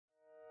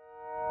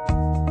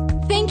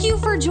Thank you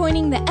for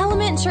joining the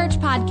Element Church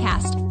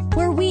podcast,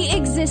 where we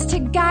exist to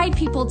guide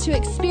people to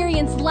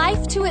experience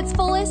life to its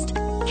fullest,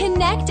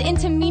 connect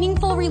into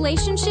meaningful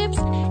relationships,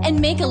 and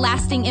make a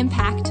lasting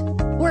impact.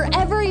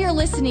 Wherever you're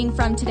listening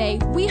from today,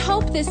 we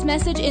hope this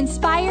message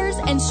inspires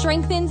and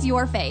strengthens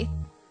your faith.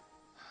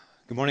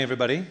 Good morning,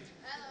 everybody.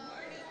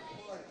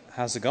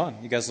 How's it going?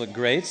 You guys look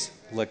great,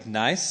 look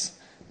nice,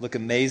 look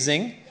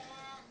amazing.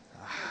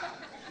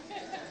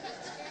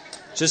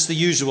 Just the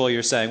usual,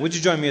 you're saying. Would you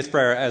join me with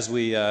prayer as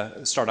we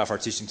start off our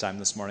teaching time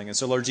this morning? And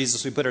so, Lord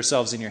Jesus, we put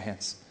ourselves in your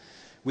hands.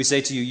 We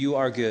say to you, you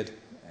are good,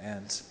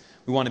 and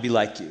we want to be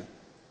like you.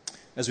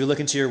 As we look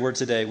into your word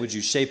today, would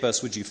you shape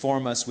us? Would you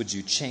form us? Would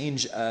you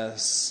change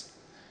us?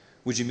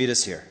 Would you meet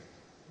us here?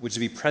 Would you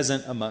be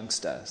present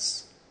amongst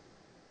us?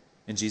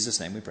 In Jesus'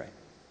 name we pray.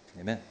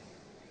 Amen.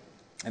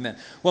 Amen.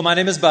 Well, my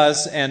name is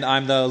Buzz, and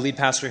I'm the lead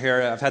pastor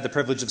here. I've had the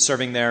privilege of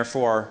serving there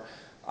for,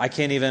 I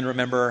can't even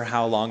remember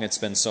how long it's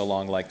been so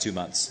long, like 2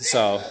 months.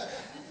 So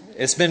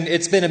it's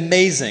been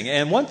amazing.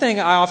 And one thing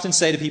I often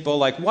say to people,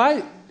 like,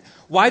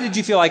 why did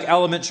you feel like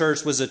Element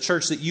Church was a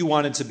church that you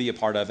wanted to be a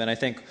part of? And I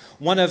think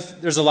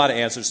there's a lot of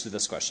answers to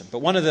this question, but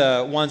one of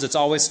the ones that's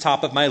always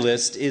top of my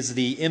list is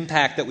the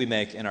impact that we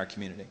make in our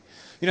community.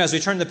 You know, as we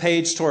turn the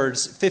page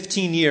towards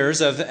 15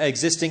 years of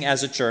existing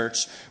as a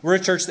church, we're a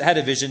church that had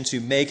a vision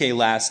to make a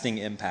lasting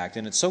impact.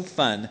 And it's so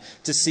fun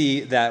to see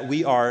that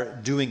we are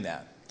doing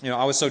that. You know,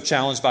 I was so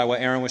challenged by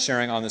what Aaron was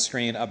sharing on the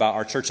screen about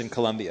our church in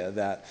Columbia,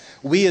 that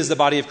we as the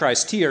body of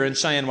Christ here in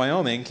Cheyenne,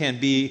 Wyoming,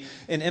 can be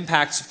an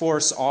impact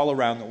force all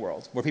around the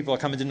world, where people are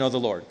coming to know the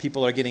Lord.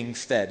 People are getting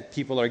fed.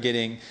 People are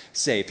getting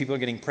saved. People are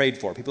getting prayed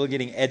for. People are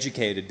getting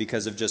educated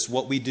because of just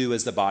what we do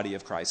as the body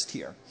of Christ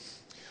here.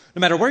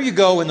 No matter where you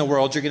go in the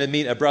world, you're going to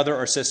meet a brother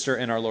or sister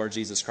in our Lord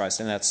Jesus Christ,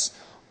 and that's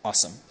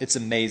awesome. It's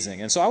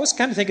amazing. And so I was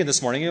kind of thinking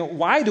this morning,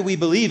 why do we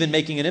believe in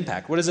making an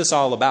impact? What is this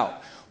all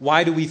about?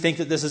 Why do we think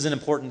that this is an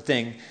important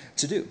thing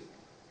to do?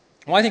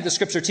 Well, I think the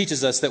Scripture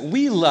teaches us that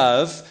we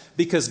love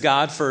because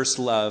God first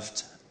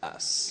loved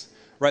us.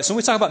 Right? So when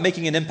we talk about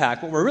making an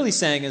impact, what we're really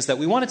saying is that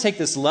we want to take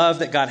this love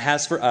that God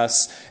has for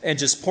us and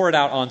just pour it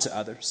out onto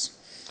others.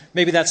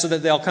 Maybe that's so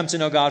that they'll come to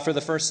know God for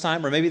the first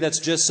time, or maybe that's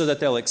just so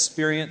that they'll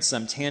experience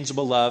some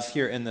tangible love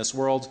here in this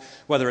world,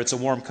 whether it's a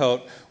warm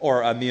coat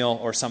or a meal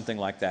or something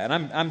like that.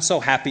 And I'm so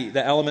happy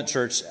that Element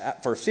Church,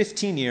 for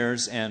 15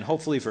 years and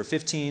hopefully for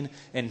 15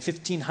 and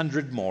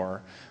 1,500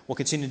 more, will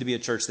continue to be a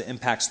church that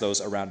impacts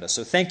those around us.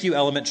 So thank you,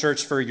 Element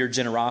Church, for your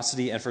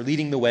generosity and for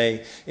leading the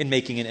way in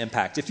making an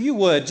impact. If you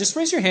would, just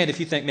raise your hand if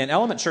you think, man,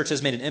 Element Church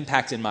has made an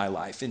impact in my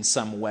life in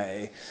some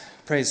way.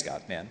 Praise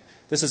God, man.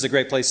 This is a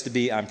great place to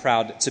be. I'm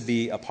proud to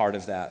be a part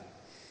of that.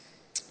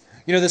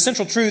 You know, the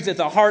central truth at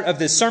the heart of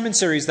this sermon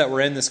series that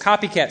we're in, this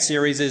copycat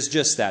series, is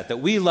just that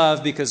we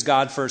love because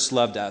God first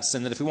loved us.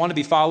 And that if we want to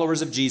be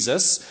followers of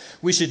Jesus,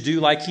 we should do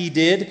like he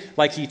did,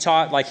 like he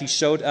taught, like he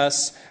showed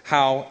us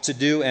how to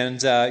do.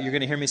 And you're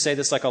going to hear me say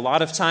this like a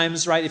lot of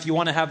times, right? If you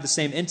want to have the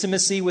same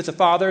intimacy with the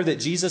Father that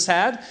Jesus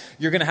had,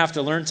 you're going to have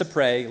to learn to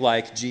pray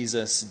like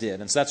Jesus did.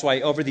 And so that's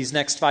why over these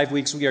next 5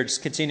 weeks, we are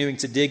just continuing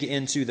to dig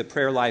into the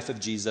prayer life of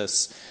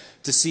Jesus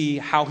to see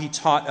how he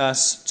taught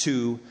us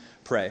to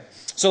pray.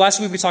 So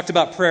last week we talked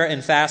about prayer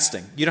and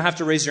fasting. You don't have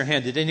to raise your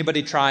hand. Did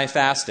anybody try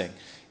fasting?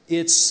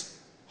 It's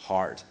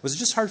hard. Was it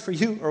just hard for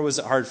you, or was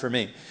it hard for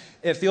me?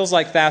 It feels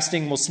like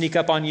fasting will sneak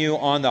up on you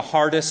on the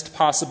hardest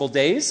possible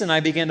days, and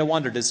I began to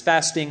wonder, does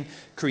fasting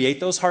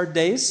create those hard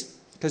days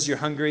because you're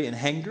hungry and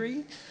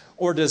hangry?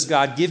 Or does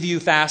God give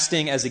you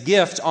fasting as a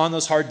gift on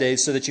those hard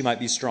days so that you might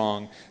be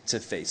strong to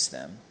face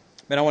them?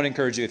 And I want to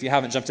encourage you, if you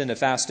haven't jumped into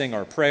fasting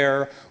or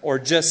prayer or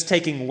just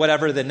taking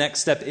whatever the next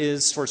step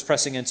is towards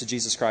pressing into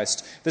Jesus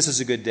Christ, this is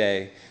a good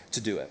day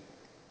to do it.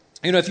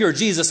 You know, if you're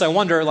Jesus, I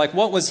wonder, like,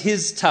 what was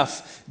his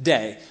tough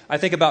day? I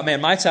think about, man,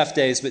 my tough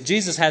days, but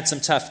Jesus had some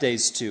tough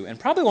days too. And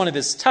probably one of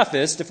his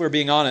toughest, if we're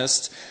being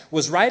honest,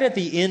 was right at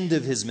the end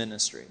of his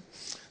ministry.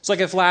 It's like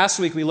if last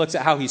week we looked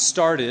at how he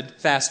started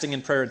fasting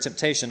and prayer and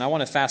temptation, I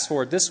want to fast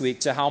forward this week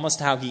to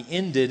almost how he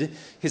ended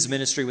his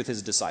ministry with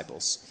his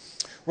disciples.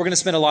 We're going to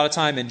spend a lot of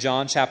time in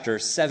John chapter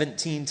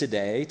 17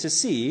 today to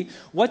see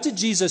what did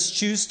Jesus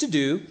choose to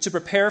do to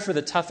prepare for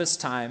the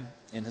toughest time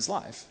in his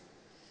life.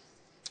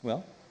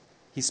 Well,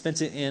 he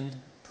spent it in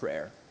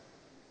prayer.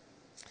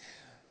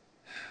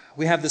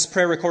 We have this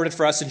prayer recorded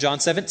for us in John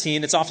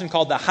 17. It's often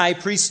called the high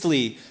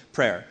priestly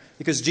prayer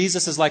because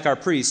Jesus is like our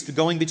priest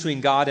going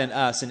between God and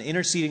us and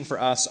interceding for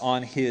us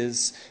on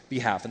his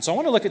behalf. And so I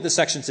want to look at this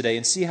section today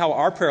and see how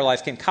our prayer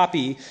life can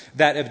copy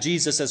that of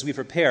Jesus as we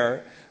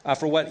prepare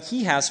for what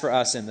he has for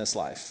us in this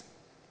life.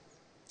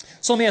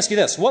 So let me ask you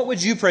this. What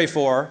would you pray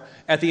for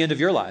at the end of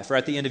your life or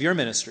at the end of your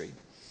ministry?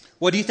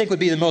 What do you think would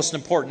be the most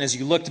important as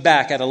you looked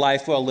back at a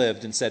life well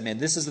lived and said, man,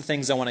 this is the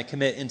things I want to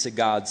commit into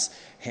God's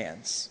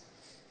hands?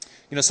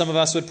 You know, some of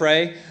us would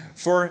pray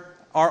for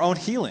our own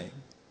healing.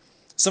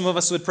 Some of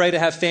us would pray to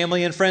have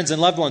family and friends and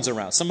loved ones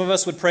around. Some of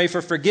us would pray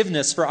for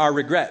forgiveness for our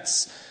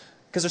regrets.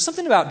 Because there's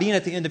something about being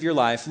at the end of your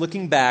life,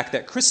 looking back,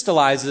 that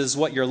crystallizes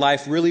what your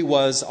life really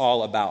was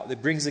all about.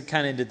 That brings it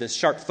kind of into this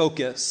sharp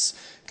focus,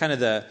 kind of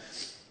the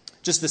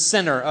just the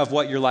center of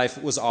what your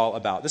life was all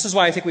about. This is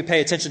why I think we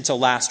pay attention to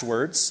last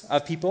words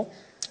of people,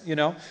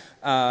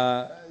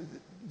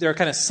 They're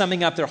kind of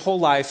summing up their whole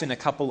life in a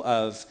couple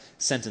of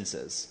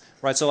sentences,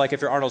 right? So like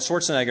if you're Arnold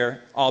Schwarzenegger,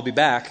 I'll be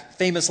back,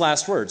 famous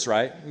last words,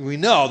 right? We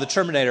know the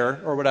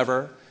Terminator or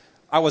whatever.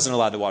 I wasn't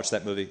allowed to watch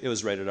that movie. It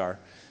was rated R.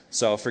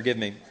 So forgive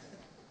me.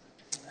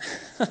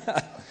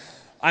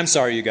 I'm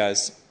sorry, you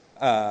guys.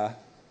 But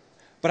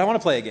I want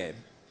to play a game.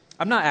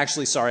 I'm not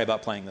actually sorry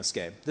about playing this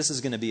game. This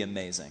is going to be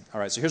amazing. All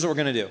right, so here's what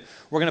we're going to do.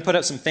 We're going to put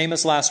up some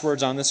famous last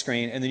words on the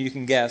screen, and then you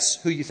can guess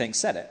who you think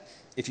said it.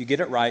 If you get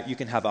it right, you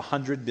can have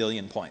 100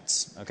 billion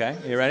points. Okay,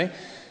 you ready?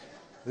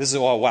 This is,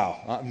 oh,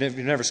 wow. You've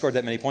never scored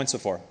that many points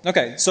before.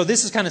 Okay, so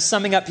this is kind of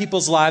summing up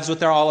people's lives, what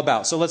they're all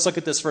about. So let's look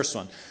at this first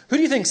one. Who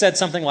do you think said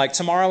something like,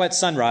 tomorrow at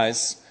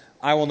sunrise,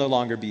 I will no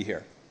longer be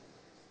here?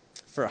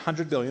 For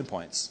 100 billion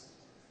points.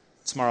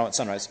 Tomorrow at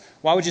sunrise.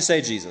 Why would you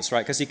say Jesus,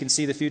 right? Because he can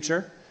see the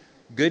future?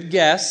 Good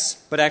guess,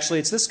 but actually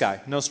it's this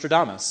guy,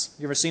 Nostradamus.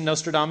 You ever seen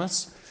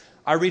Nostradamus?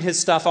 I read his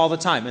stuff all the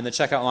time in the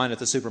checkout line at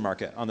the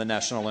supermarket on the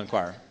National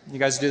Enquirer. You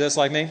guys do this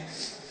like me?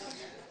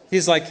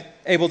 He's like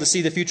able to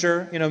see the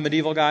future,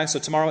 medieval guy. So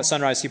tomorrow at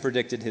sunrise, he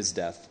predicted his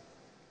death.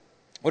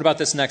 What about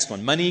this next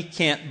one? Money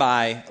can't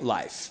buy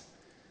life.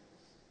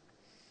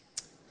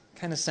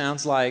 Kind of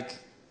sounds like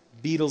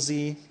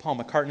Beatlesy, Paul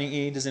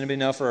McCartney-y. Does anybody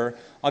know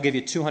I'll give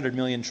you 200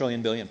 million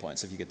trillion billion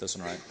points if you get this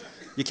one right.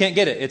 You can't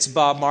get it. It's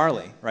Bob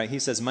Marley, right? He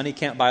says money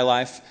can't buy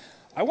life.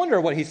 I wonder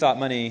what he thought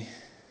money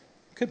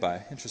could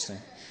buy. Interesting.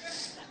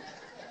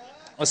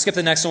 Let's skip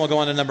the next one. We'll go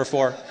on to number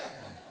 4.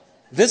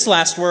 This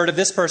last word of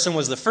this person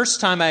was the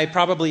first time I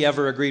probably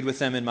ever agreed with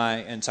them in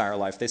my entire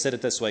life. They said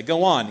it this way: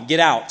 go on,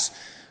 get out.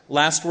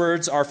 Last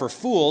words are for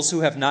fools who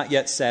have not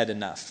yet said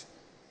enough.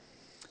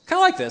 Kind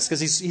of like this,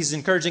 because he's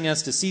encouraging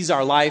us to seize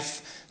our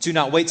life, to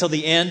not wait till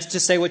the end to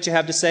say what you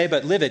have to say,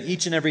 but live it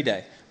each and every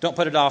day. Don't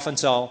put it off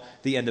until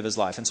the end of his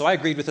life. And so I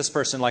agreed with this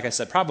person, like I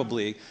said,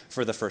 probably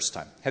for the first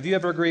time. Have you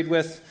ever agreed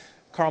with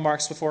Karl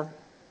Marx before?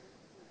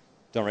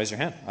 Don't raise your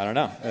hand. I don't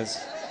know.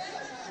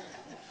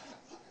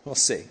 We'll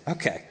see.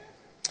 Okay.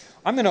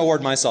 I'm going to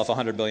award myself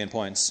 100 billion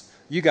points.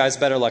 You guys,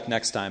 better luck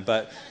next time.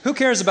 But who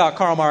cares about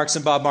Karl Marx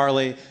and Bob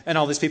Marley and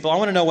all these people? I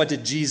want to know, what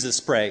did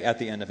Jesus pray at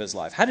the end of his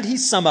life? How did he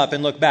sum up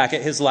and look back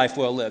at his life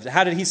well lived?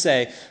 How did he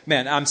say,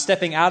 man, I'm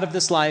stepping out of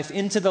this life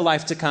into the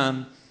life to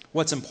come.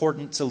 What's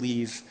important to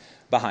leave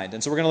behind?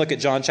 And so we're going to look at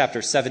John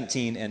chapter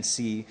 17 and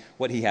see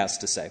what he has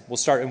to say. We'll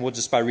start and we'll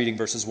just by reading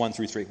verses 1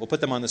 through 3. We'll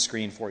put them on the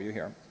screen for you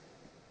here.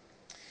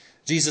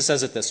 Jesus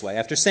says it this way: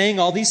 after saying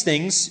all these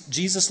things,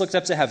 Jesus looked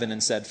up to heaven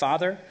and said,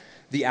 Father,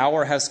 the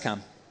hour has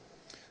come.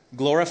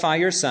 Glorify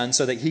your Son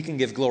so that he can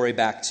give glory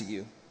back to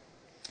you.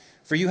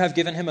 For you have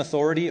given him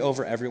authority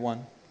over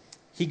everyone.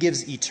 He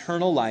gives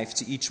eternal life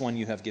to each one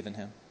you have given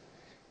him.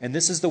 And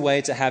this is the way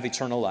to have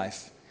eternal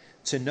life,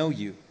 to know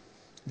you,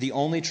 the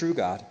only true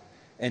God,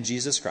 and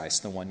Jesus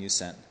Christ, the one you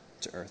sent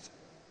to earth.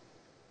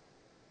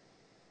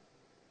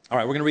 All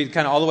right, we're going to read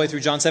kind of all the way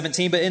through John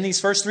 17, but in these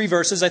first 3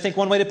 verses, I think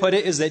one way to put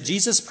it is that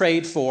Jesus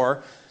prayed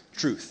for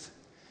truth.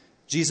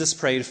 Jesus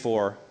prayed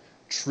for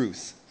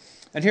truth.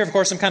 And here, of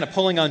course, I'm kind of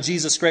pulling on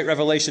Jesus' great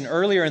revelation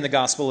earlier in the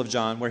Gospel of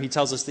John, where he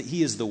tells us that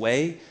he is the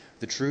way,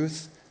 the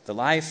truth, the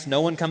life. No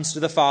one comes to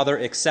the Father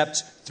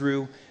except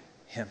through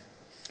him.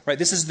 Right?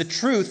 This is the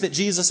truth that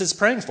Jesus is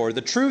praying for.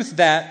 The truth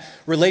that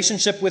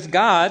relationship with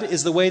God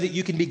is the way that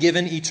you can be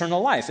given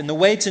eternal life. And the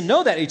way to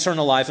know that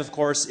eternal life, of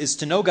course, is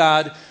to know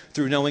God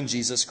through knowing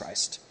Jesus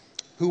Christ,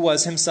 who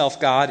was himself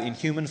God in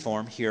human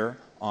form here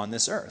on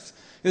this earth.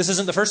 This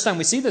isn't the first time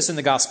we see this in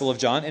the Gospel of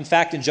John. In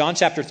fact, in John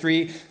chapter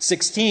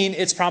 3:16,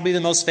 it's probably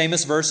the most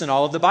famous verse in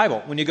all of the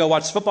Bible. When you go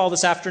watch football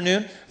this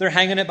afternoon, they're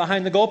hanging it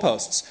behind the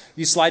goalposts.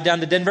 You slide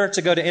down to Denver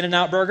to go to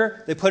In-N-Out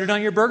Burger, they put it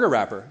on your burger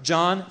wrapper.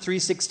 John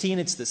 3:16,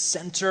 it's the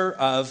center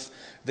of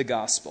the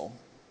gospel.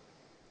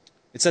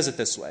 It says it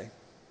this way: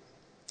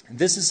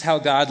 this is how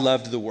God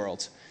loved the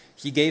world.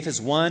 He gave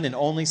his one and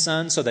only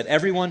Son so that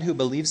everyone who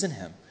believes in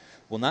him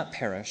will not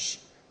perish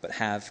but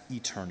have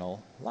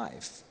eternal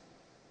life.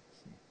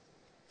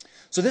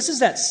 So this is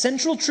that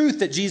central truth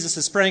that Jesus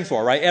is praying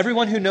for, right?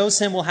 Everyone who knows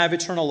him will have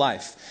eternal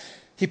life.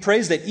 He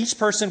prays that each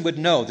person would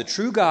know the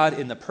true God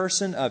in the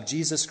person of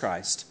Jesus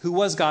Christ, who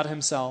was God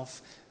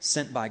himself,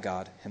 sent by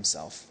God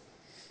himself.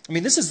 I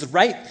mean, this is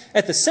right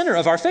at the center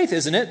of our faith,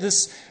 isn't it?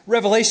 This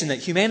revelation that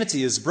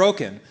humanity is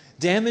broken,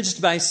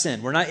 damaged by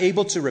sin. We're not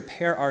able to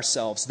repair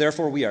ourselves.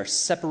 Therefore, we are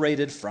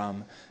separated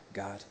from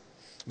God.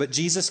 But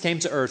Jesus came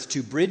to earth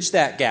to bridge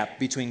that gap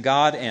between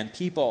God and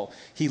people.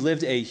 He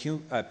lived a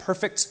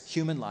perfect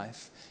human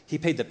life. He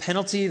paid the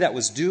penalty that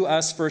was due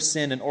us for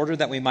sin in order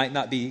that we might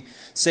not be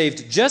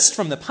saved just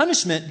from the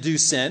punishment due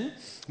sin,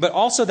 but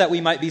also that we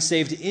might be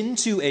saved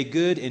into a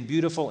good and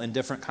beautiful and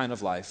different kind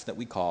of life that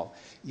we call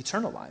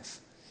eternal life.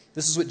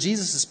 This is what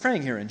Jesus is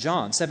praying here in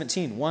John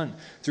 17, 1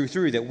 through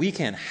 3, that we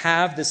can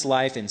have this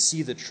life and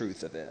see the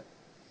truth of it.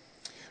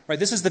 Right,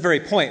 this is the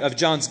very point of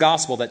John's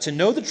gospel, that to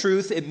know the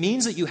truth, it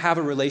means that you have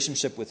a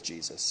relationship with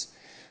Jesus.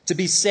 To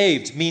be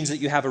saved means that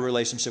you have a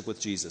relationship with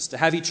Jesus. To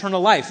have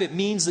eternal life, it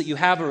means that you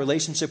have a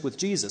relationship with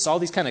Jesus. All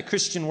these kind of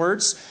Christian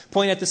words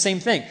point at the same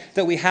thing,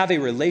 that we have a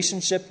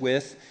relationship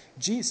with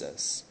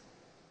Jesus.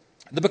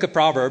 The book of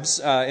Proverbs,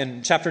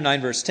 in chapter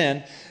 9, verse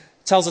 10,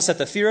 tells us that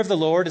the fear of the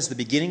Lord is the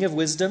beginning of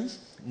wisdom.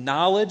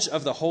 Knowledge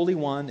of the Holy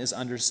One is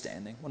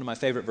understanding. One of my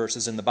favorite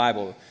verses in the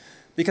Bible.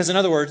 Because in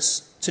other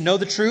words, to know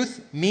the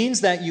truth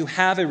means that you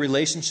have a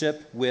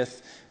relationship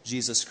with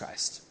Jesus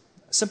Christ.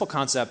 A simple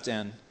concept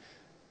and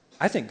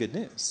I think good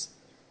news.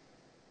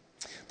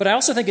 But I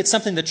also think it's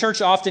something the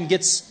church often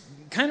gets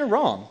kind of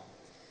wrong.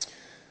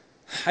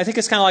 I think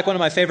it's kind of like one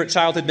of my favorite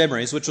childhood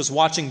memories, which was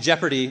watching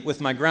Jeopardy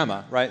with my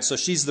grandma, right? So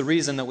she's the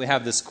reason that we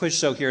have this quiz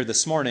show here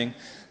this morning.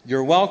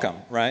 You're welcome,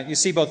 right? You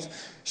see, both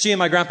she and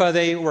my grandpa,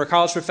 they were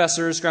college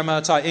professors. Grandma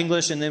taught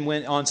English and then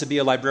went on to be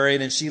a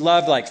librarian, and she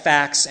loved like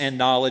facts and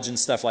knowledge and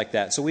stuff like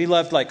that. So we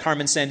loved like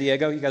Carmen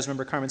Sandiego. You guys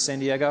remember Carmen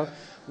Sandiego?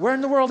 Where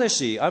in the world is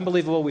she?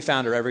 Unbelievable. We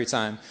found her every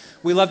time.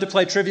 We loved to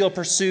play Trivial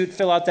Pursuit,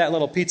 fill out that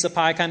little pizza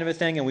pie kind of a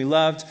thing, and we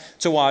loved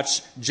to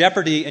watch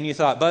Jeopardy. And you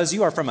thought, Buzz,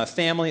 you are from a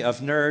family of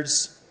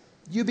nerds.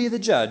 You be the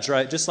judge,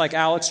 right? Just like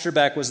Alex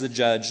Trebek was the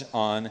judge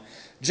on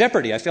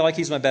Jeopardy. I feel like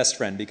he's my best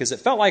friend because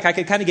it felt like I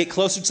could kind of get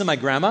closer to my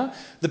grandma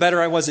the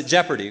better I was at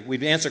Jeopardy.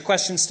 We'd answer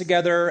questions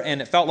together,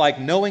 and it felt like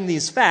knowing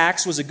these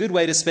facts was a good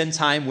way to spend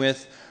time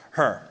with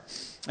her.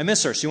 I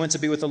miss her. She went to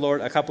be with the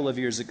Lord a couple of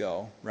years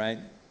ago, right?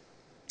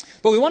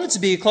 But we wanted to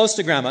be close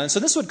to grandma, and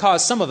so this would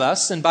cause some of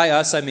us, and by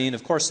us I mean,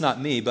 of course,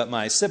 not me, but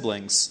my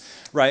siblings,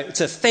 right,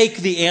 to fake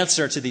the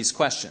answer to these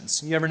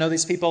questions. You ever know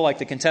these people? Like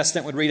the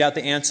contestant would read out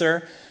the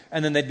answer,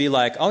 and then they'd be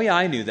like, oh yeah,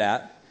 I knew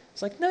that.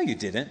 It's like, no, you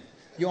didn't.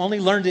 You only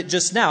learned it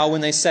just now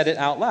when they said it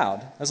out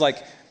loud. I was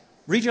like,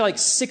 Reed, you're like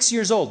 6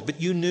 years old, but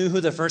you knew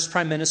who the first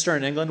prime minister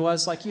in England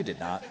was? Like, you did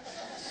not.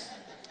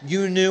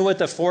 You knew what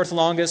the fourth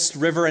longest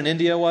river in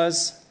India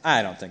was?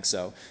 I don't think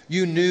so.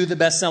 You knew the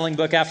best-selling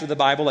book after the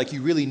Bible, like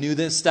you really knew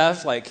this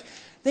stuff? Like,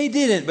 they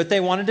didn't, but they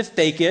wanted to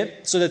fake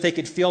it so that they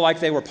could feel like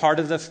they were part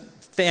of the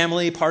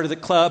family, part of the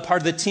club,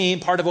 part of the team,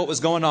 part of what was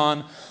going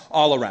on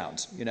all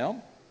around, you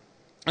know?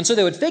 And so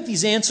they would fake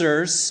these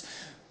answers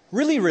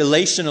really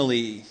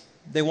relationally.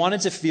 They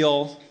wanted to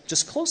feel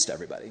just close to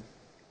everybody.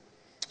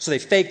 So they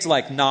faked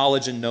like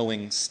knowledge and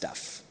knowing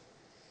stuff.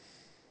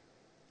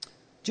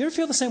 Do you ever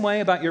feel the same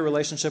way about your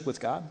relationship with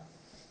God?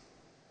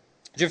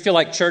 Do you ever feel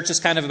like church is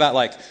kind of about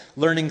like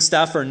learning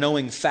stuff or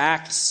knowing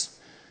facts?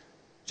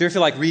 Do you ever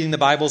feel like reading the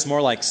Bible is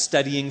more like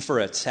studying for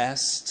a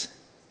test?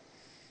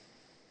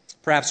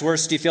 Perhaps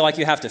worse, do you feel like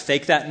you have to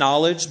fake that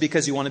knowledge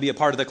because you want to be a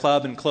part of the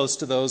club and close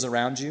to those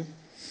around you?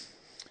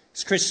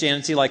 Is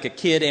Christianity like a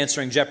kid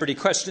answering Jeopardy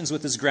questions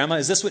with his grandma?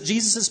 Is this what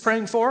Jesus is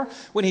praying for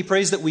when he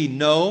prays that we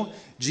know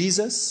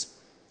Jesus?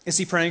 Is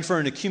he praying for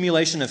an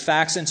accumulation of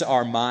facts into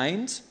our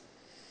mind?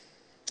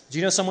 Do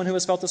you know someone who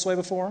has felt this way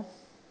before?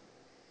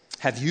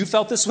 Have you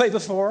felt this way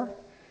before?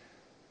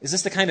 Is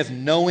this the kind of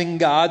knowing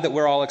God that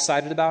we're all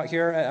excited about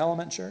here at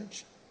Element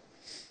Church?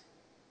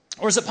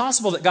 Or is it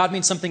possible that God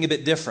means something a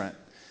bit different?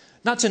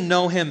 Not to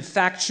know him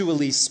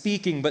factually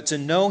speaking, but to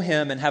know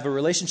him and have a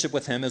relationship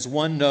with him as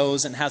one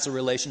knows and has a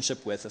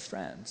relationship with a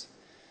friend.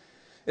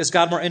 Is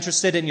God more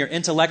interested in your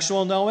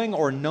intellectual knowing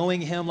or knowing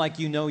him like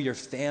you know your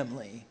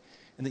family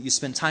and that you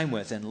spend time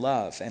with and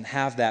love and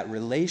have that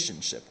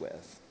relationship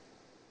with?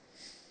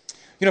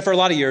 You know, for a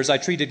lot of years, I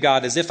treated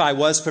God as if I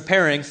was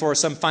preparing for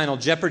some final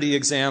Jeopardy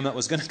exam that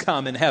was going to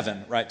come in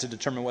heaven, right, to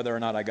determine whether or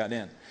not I got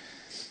in.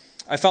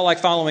 I felt like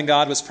following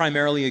God was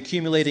primarily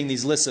accumulating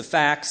these lists of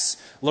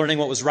facts, learning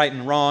what was right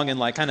and wrong, and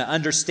like kind of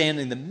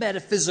understanding the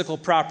metaphysical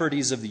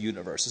properties of the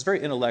universe. It's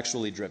very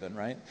intellectually driven,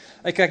 right?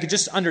 Like I could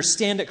just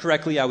understand it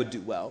correctly, I would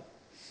do well.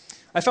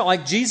 I felt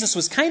like Jesus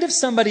was kind of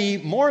somebody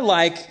more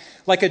like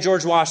a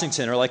George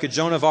Washington or like a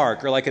Joan of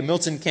Arc or like a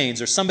Milton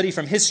Keynes or somebody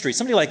from history,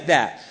 somebody like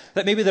that.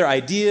 That maybe their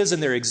ideas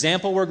and their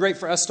example were great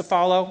for us to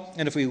follow.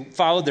 And if we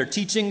followed their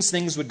teachings,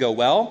 things would go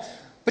well.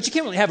 But you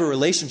can't really have a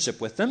relationship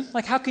with them.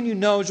 Like, how can you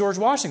know George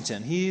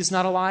Washington? He's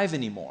not alive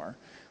anymore.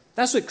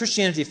 That's what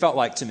Christianity felt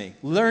like to me.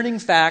 Learning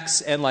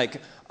facts and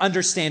like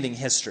understanding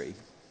history.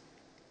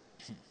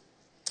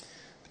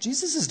 But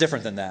Jesus is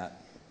different than that.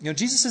 You know,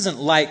 Jesus isn't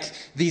like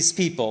these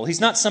people. He's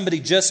not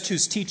somebody just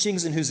whose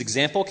teachings and whose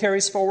example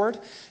carries forward.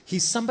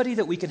 He's somebody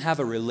that we can have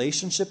a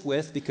relationship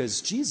with because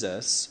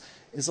Jesus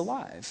is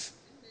alive.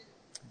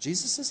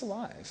 Jesus is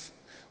alive.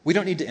 We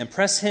don't need to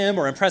impress him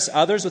or impress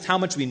others with how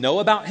much we know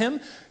about him.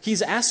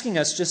 He's asking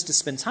us just to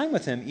spend time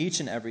with him each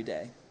and every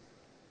day.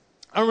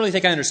 I don't really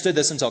think I understood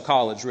this until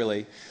college, really.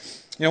 You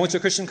know, I went to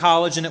a Christian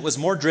college and it was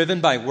more driven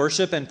by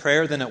worship and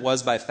prayer than it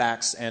was by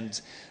facts and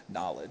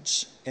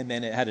knowledge. And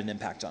man, it had an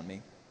impact on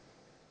me.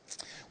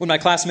 When my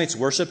classmates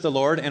worshiped the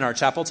Lord in our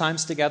chapel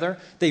times together,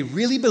 they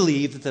really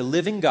believed that the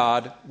living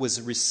God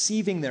was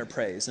receiving their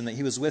praise and that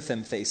he was with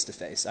them face to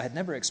face. I had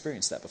never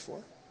experienced that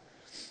before.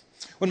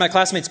 When my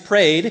classmates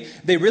prayed,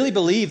 they really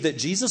believed that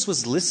Jesus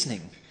was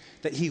listening,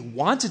 that he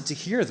wanted to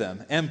hear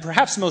them. And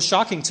perhaps most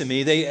shocking to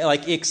me, they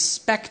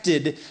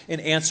expected an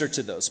answer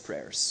to those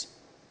prayers.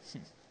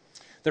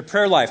 Their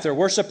prayer life, their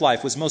worship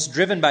life was most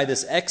driven by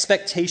this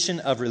expectation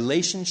of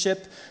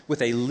relationship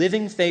with a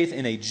living faith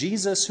in a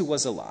Jesus who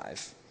was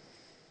alive.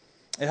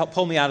 It helped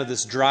pull me out of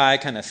this dry,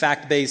 kind of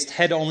fact-based,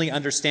 head-only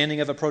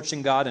understanding of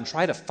approaching God and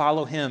try to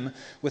follow him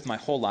with my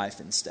whole life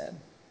instead.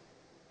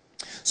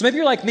 So maybe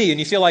you're like me and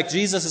you feel like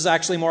Jesus is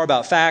actually more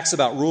about facts,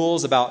 about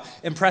rules, about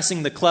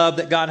impressing the club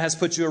that God has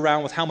put you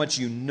around with how much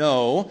you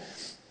know.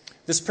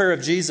 This prayer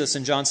of Jesus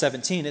in John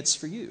 17, it's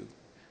for you,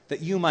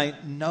 that you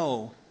might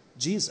know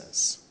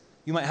Jesus.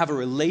 You might have a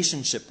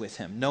relationship with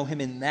him, know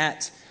him in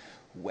that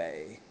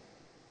way.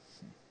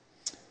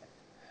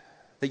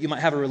 That you might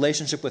have a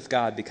relationship with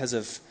God because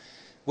of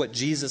what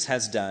Jesus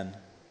has done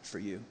for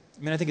you.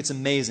 I mean, I think it's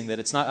amazing that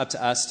it's not up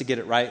to us to get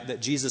it right,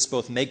 that Jesus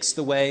both makes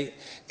the way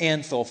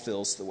and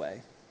fulfills the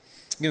way.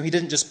 You know, he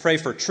didn't just pray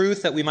for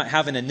truth that we might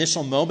have an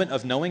initial moment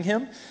of knowing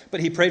him, but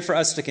he prayed for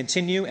us to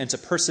continue and to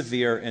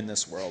persevere in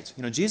this world.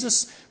 You know,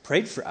 Jesus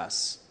prayed for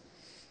us.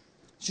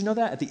 Did you know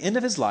that? At the end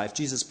of his life,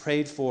 Jesus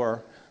prayed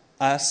for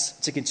us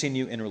to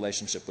continue in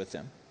relationship with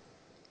him.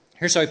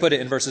 Here's how he put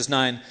it in verses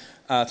 9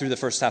 through the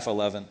first half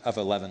of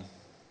 11.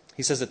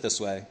 He says it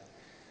this way: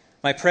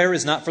 "My prayer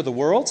is not for the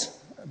world,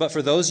 but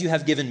for those you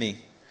have given me,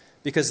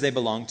 because they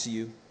belong to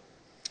you.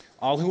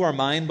 All who are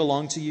mine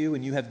belong to you,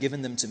 and you have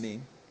given them to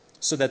me,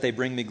 so that they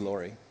bring me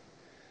glory.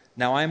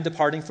 Now I am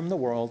departing from the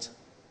world.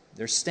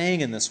 They're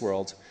staying in this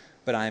world,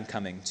 but I am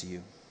coming to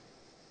you."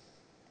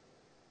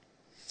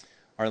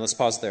 All right, let's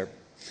pause there.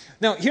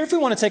 Now, here if we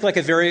want to take like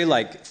a very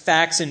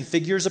facts and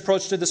figures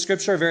approach to the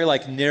scripture, a very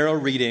narrow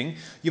reading,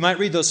 you might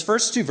read those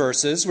first two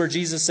verses where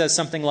Jesus says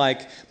something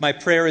like, "My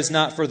prayer is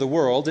not for the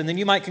world," and then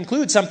you might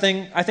conclude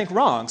something, I think,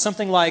 wrong.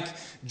 Something like,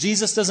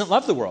 Jesus doesn't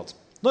love the world.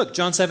 Look,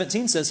 John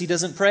 17 says he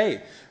doesn't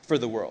pray for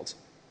the world.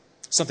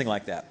 Something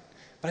like that.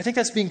 But I think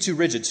that's being too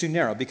rigid, too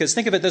narrow, because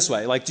think of it this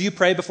way. Do you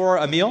pray before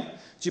a meal?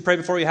 Do you pray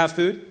before you have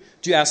food?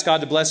 Do you ask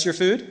God to bless your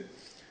food?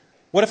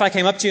 What if I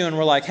came up to you and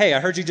were like, "Hey, I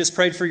heard you just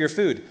prayed for your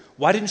food.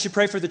 Why didn't you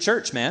pray for the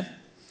church, man?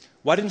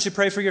 Why didn't you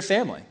pray for your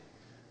family?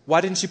 Why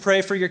didn't you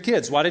pray for your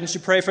kids? Why didn't you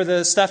pray for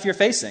the stuff you're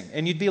facing?"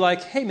 And you'd be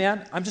like, "Hey,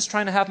 man, I'm just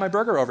trying to have my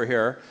burger over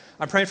here.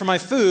 I'm praying for my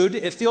food.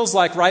 It feels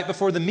like right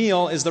before the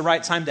meal is the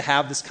right time to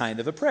have this kind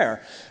of a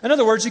prayer." In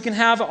other words, you can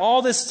have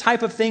all this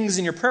type of things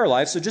in your prayer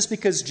life. So just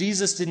because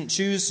Jesus didn't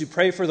choose to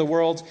pray for the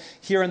world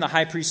here in the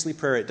high priestly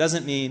prayer, it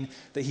doesn't mean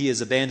that he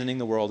is abandoning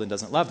the world and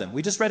doesn't love them.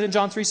 We just read in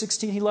John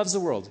 3:16, he loves the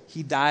world.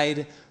 He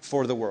died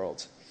for the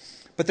world.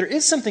 But there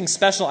is something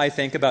special, I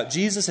think, about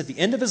Jesus at the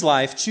end of his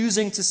life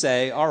choosing to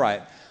say, all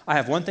right, I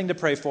have one thing to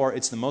pray for.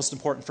 It's the most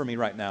important for me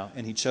right now.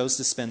 And he chose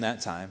to spend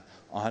that time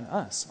on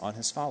us, on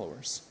his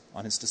followers,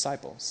 on his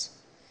disciples.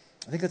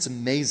 I think that's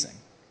amazing.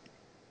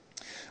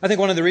 I think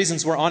one of the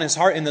reasons we're on his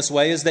heart in this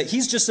way is that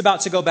he's just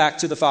about to go back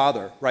to the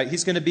Father, right?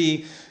 He's going to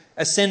be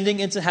ascending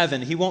into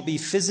heaven. He won't be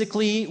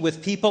physically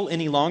with people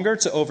any longer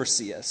to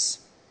oversee us.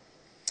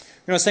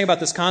 You know, I was thinking about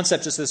this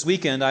concept just this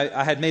weekend.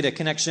 I had made a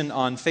connection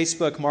on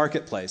Facebook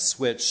Marketplace,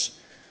 which,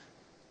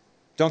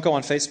 don't go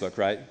on Facebook,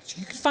 right?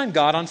 You can find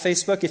God on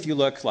Facebook if you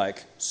look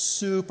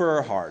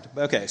super hard.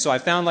 Okay, so I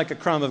found a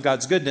crumb of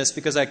God's goodness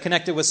because I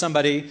connected with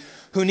somebody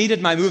who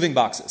needed my moving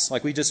boxes.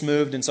 We just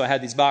moved, and so I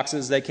had these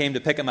boxes. They came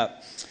to pick them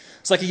up.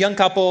 It's a young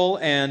couple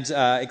and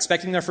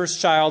expecting their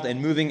first child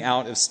and moving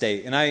out of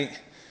state. And I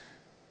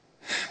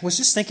was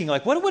just thinking,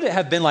 what would it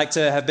have been like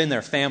to have been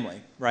their family,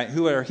 right?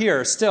 Who are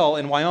here still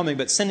in Wyoming,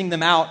 but sending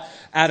them out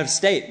of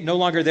state, no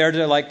longer there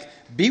to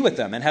be with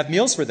them and have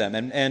meals for them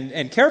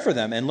and care for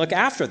them and look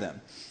after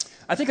them.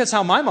 I think that's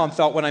how my mom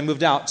felt when I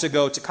moved out to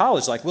go to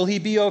college. Will he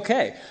be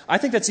okay? I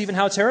think that's even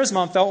how Tara's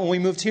mom felt when we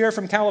moved here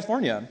from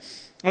California.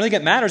 I don't think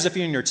it matters if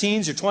you're in your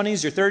teens, your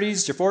 20s, your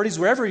 30s, your 40s,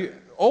 wherever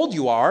old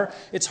you are.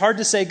 It's hard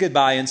to say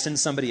goodbye and send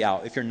somebody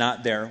out if you're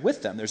not there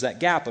with them. There's that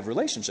gap of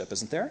relationship,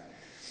 isn't there?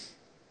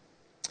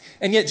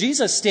 And yet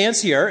Jesus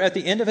stands here at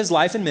the end of his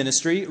life and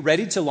ministry,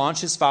 ready to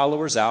launch his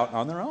followers out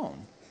on their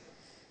own.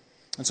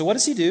 And so what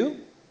does he do?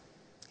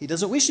 He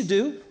does what we should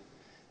do.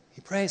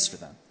 He prays for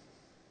them.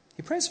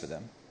 He prays for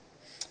them.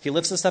 He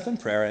lifts us up in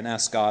prayer and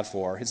asks God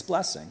for his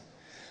blessing.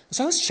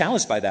 So I was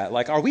challenged by that.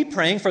 Are we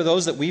praying for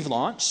those that we've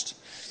launched?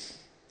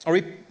 Are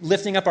we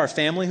lifting up our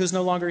family who's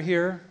no longer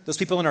here? Those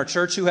people in our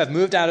church who have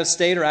moved out of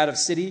state or out of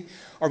city?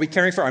 Are we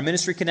caring for our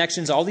ministry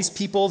connections, all these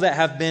people that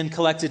have been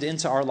collected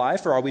into our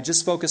life? Or are we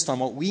just focused on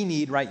what we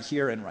need right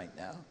here and right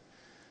now?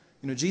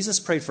 You know, Jesus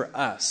prayed for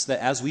us that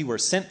as we were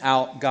sent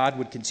out, God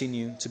would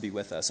continue to be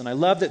with us. And I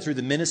love that through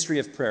the ministry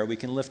of prayer, we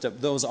can lift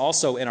up those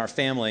also in our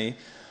family,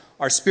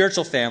 our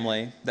spiritual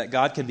family, that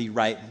God can be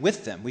right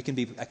with them. We can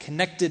be a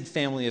connected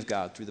family of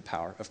God through the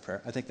power of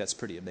prayer. I think that's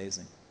pretty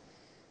amazing.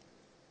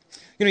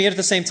 You know, yet at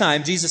the same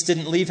time, Jesus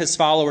didn't leave his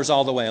followers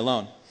all the way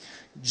alone.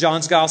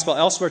 John's gospel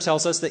elsewhere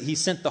tells us that he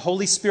sent the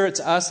Holy Spirit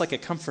to us like a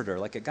comforter,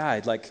 like a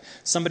guide, like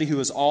somebody who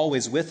is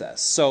always with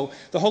us. So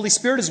the Holy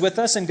Spirit is with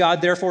us, and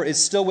God therefore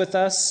is still with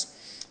us,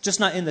 just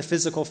not in the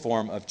physical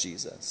form of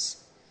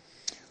Jesus.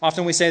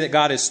 Often we say that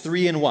God is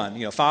three in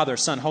one, Father,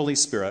 Son, Holy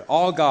Spirit,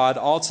 all God,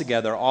 all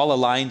together, all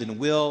aligned in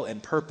will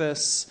and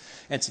purpose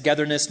and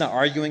togetherness, not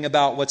arguing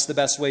about what's the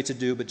best way to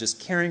do, but just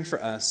caring for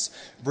us,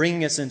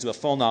 bringing us into a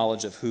full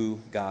knowledge of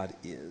who God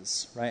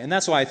is, right? And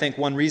that's why I think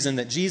one reason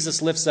that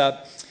Jesus lifts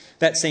up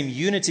that same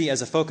unity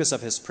as a focus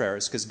of his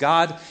prayers, because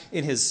God,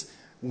 in his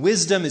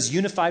wisdom, is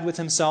unified with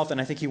himself, and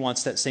I think he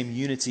wants that same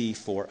unity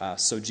for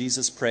us. So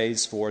Jesus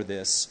prays for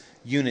this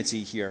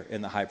unity here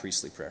in the high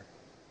priestly prayer.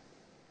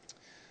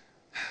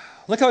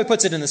 Look how he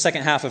puts it in the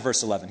second half of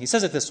verse 11. He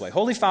says it this way: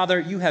 Holy Father,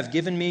 you have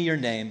given me your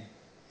name.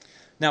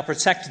 Now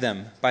protect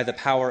them by the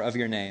power of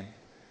your name,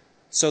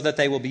 so that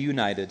they will be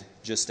united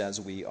just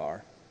as we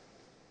are.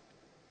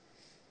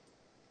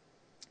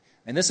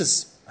 And this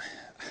is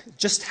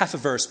just half a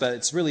verse, but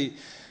it's really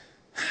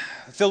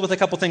filled with a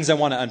couple things I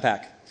want to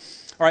unpack.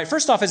 All right,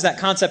 first off is that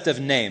concept of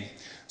name.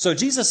 So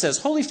Jesus says,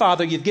 Holy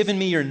Father, you've given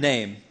me your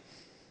name.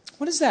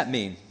 What does that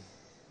mean?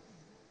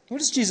 What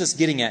is Jesus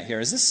getting at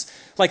here? Is this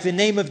like the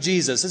name of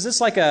Jesus? Is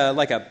this like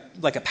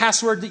a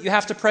password that you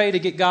have to pray to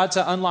get God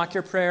to unlock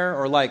your prayer?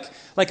 Or like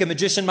a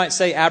magician might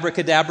say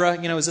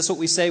abracadabra? Is this what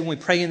we say when we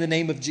pray in the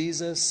name of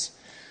Jesus?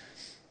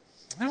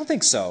 I don't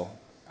think so.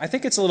 I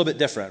think it's a little bit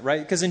different,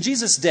 right? Because in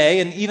Jesus'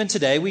 day, and even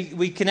today,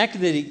 we connect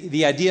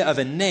the idea of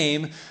a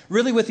name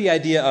really with the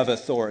idea of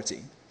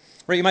authority.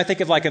 Right? You might think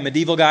of like a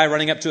medieval guy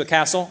running up to a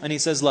castle, and he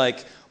says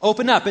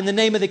open up in the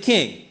name of the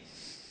king.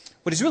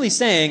 What he's really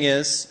saying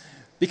is,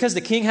 because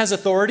the king has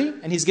authority,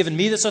 and he's given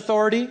me this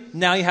authority,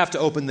 now you have to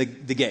open the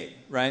gate,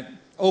 right?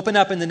 Open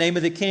up in the name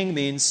of the king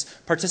means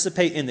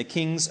participate in the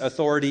king's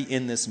authority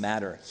in this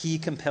matter. He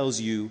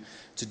compels you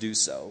to do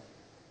so.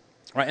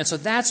 Right? And so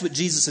that's what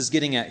Jesus is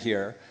getting at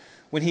here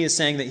when he is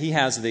saying that he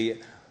has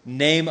the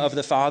name of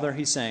the Father.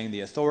 He's saying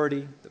the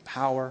authority, the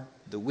power,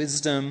 the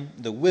wisdom,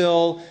 the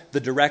will, the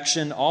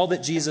direction. All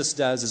that Jesus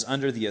does is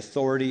under the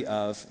authority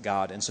of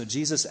God. And so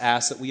Jesus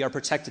asks that we are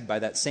protected by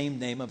that same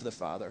name of the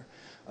Father.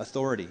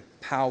 Authority,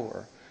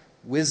 power,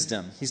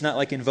 wisdom. He's not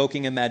like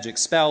invoking a magic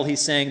spell.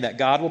 He's saying that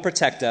God will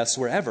protect us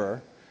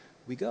wherever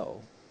we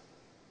go.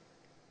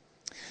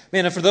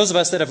 Man, and for those of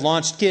us that have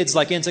launched kids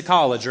into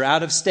college or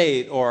out of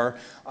state, or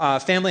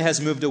family has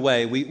moved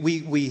away,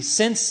 we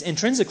sense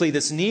intrinsically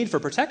this need for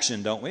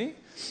protection, don't we?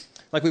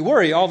 We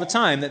worry all the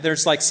time that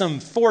there's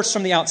some force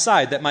from the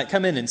outside that might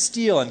come in and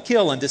steal and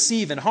kill and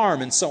deceive and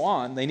harm and so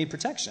on. They need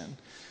protection.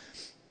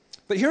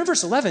 But here in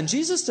verse 11,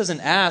 Jesus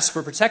doesn't ask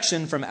for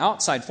protection from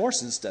outside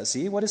forces, does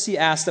he? What does he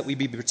ask that we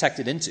be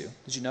protected into?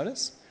 Did you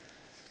notice?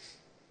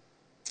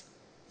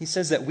 He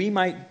says that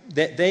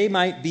they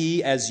might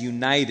be as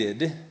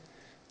united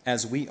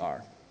as we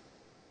are.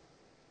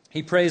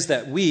 He prays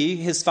that we,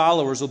 his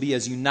followers, will be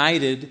as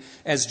united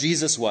as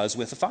Jesus was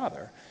with the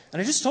Father.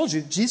 And I just told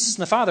you, Jesus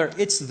and the Father,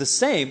 it's the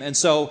same. And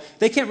so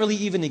they can't really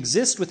even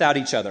exist without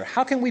each other.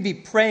 How can we be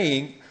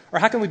praying, or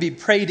how can we be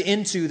prayed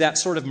into that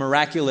sort of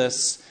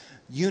miraculous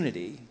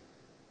unity?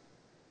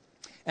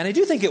 And I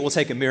do think it will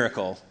take a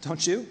miracle,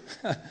 don't you?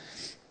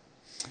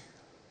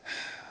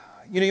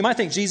 You might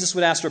think Jesus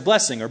would ask for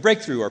blessing or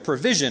breakthrough or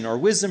provision or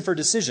wisdom for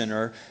decision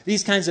or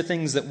these kinds of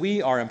things that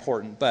we are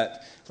important.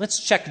 But let's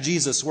check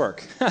Jesus'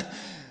 work.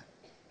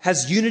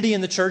 Has unity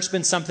in the church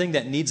been something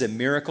that needs a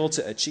miracle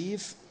to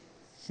achieve?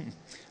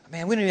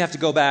 Man, we don't even have to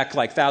go back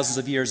thousands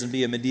of years and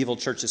be a medieval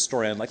church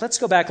historian. Let's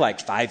go back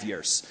 5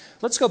 years.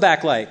 Let's go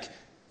back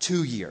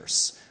 2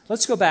 years.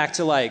 Let's go back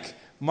to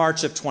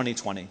March of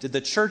 2020. Did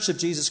the Church of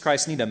Jesus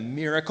Christ need a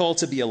miracle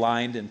to be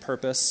aligned in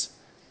purpose?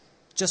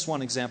 Just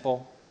one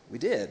example. We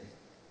did.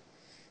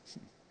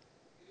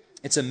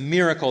 It's a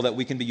miracle that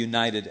we can be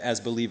united as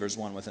believers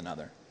one with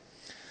another.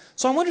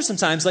 So I wonder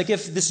sometimes,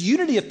 if this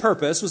unity of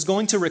purpose was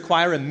going to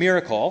require a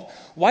miracle,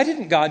 why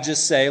didn't God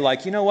just say,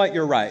 you know what,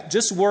 you're right.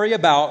 Just worry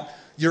about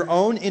your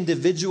own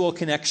individual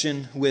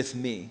connection with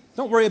me.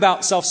 Don't worry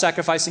about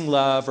self-sacrificing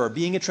love or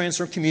being a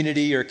transformed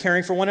community or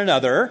caring for one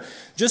another.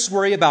 Just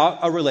worry about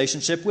a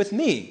relationship with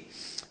me.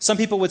 Some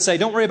people would say,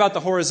 don't worry about the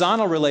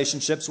horizontal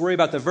relationships, worry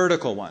about the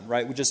vertical one,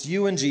 right? With just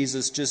you and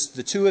Jesus, just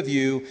the two of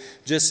you,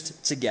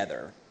 just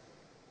together.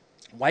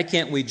 Why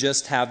can't we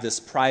just have this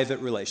private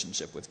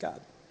relationship with God?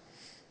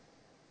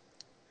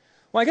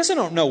 Well, I guess I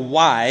don't know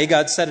why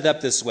God set it up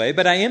this way,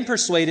 but I am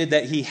persuaded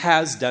that he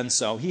has done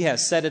so. He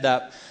has set it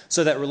up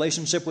so that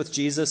relationship with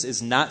Jesus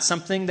is not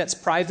something that's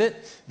private,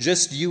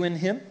 just you and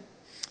him,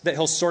 that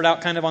he'll sort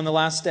out kind of on the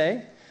last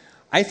day.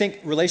 I think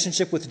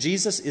relationship with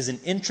Jesus is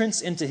an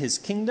entrance into his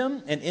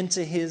kingdom and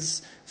into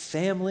his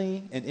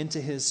family and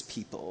into his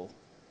people.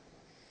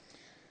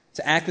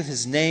 To act with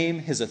his name,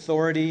 his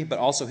authority, but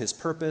also his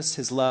purpose,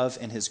 his love,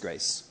 and his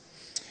grace.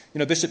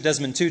 Bishop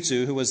Desmond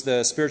Tutu, who was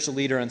the spiritual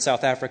leader in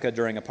South Africa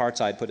during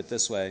apartheid, put it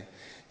this way.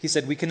 He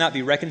said, we cannot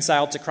be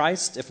reconciled to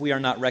Christ if we are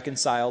not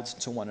reconciled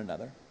to one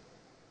another.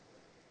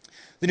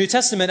 The New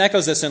Testament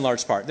echoes this in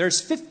large part. There's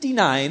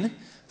 59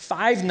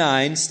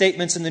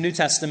 statements in the New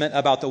Testament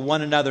about the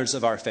one another's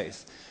of our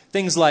faith.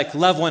 Things like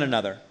love one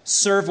another,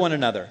 serve one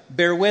another,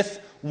 bear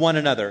with one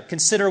another,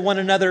 consider one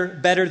another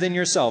better than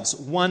yourselves.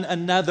 One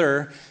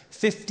another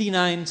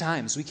 59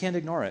 times. We can't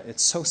ignore it.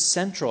 It's so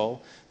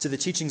central to the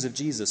teachings of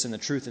Jesus and the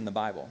truth in the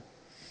Bible.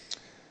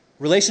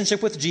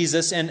 Relationship with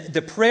Jesus and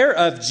the prayer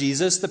of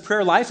Jesus, the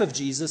prayer life of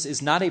Jesus,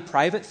 is not a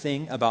private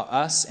thing about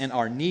us and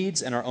our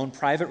needs and our own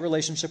private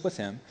relationship with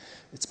him.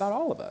 It's about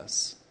all of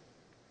us.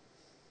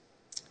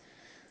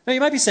 Now, you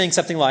might be saying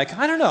something like,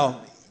 I don't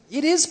know,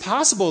 it is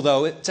possible,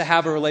 though, to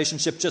have a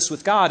relationship just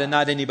with God and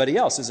not anybody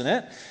else, isn't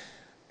it?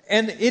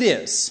 And it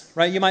is,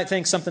 right? You might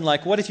think something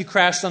like, what if you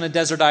crashed on a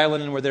desert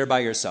island and were there by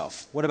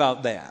yourself? What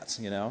about that,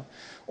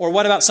 Or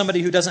what about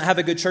somebody who doesn't have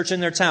a good church in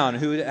their town,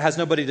 who has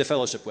nobody to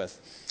fellowship with?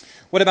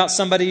 What about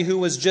somebody who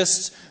was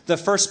just the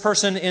first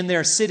person in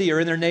their city or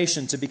in their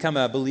nation to become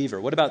a believer?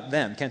 What about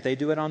them? Can't they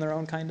do it on their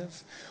own, kind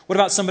of? What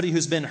about somebody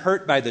who's been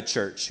hurt by the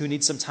church, who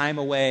needs some time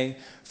away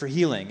for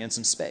healing and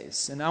some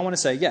space? And I want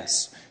to say,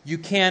 yes, you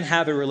can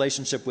have a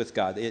relationship with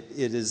God. It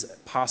is a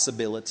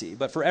possibility.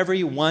 But for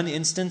every one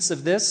instance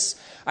of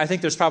this, I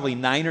think there's probably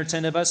 9 or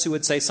 10 of us who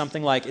would say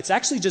something like, it's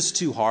actually just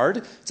too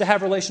hard to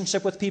have a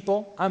relationship with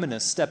people. I'm going to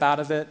step out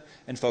of it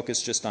and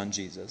focus just on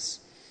Jesus.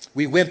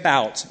 We wimp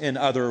out, in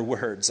other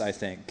words, I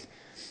think.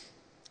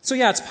 So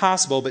yeah, it's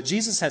possible, but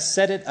Jesus has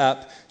set it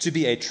up to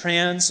be a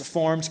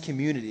transformed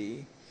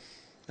community.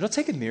 It'll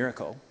take a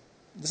miracle.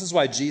 This is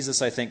why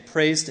Jesus, I think,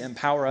 prays to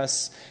empower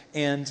us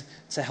and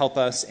to help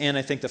us. And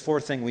I think the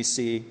fourth thing we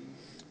see,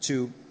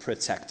 to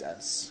protect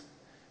us.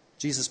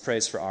 Jesus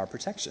prays for our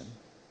protection.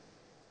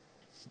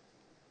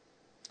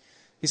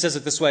 He says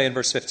it this way in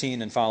verse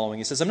 15 and following.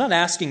 He says, I'm not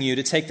asking you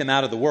to take them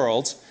out of the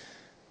world,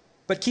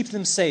 but keep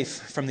them safe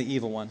from the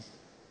evil one.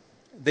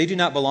 They do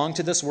not belong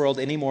to this world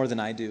any more than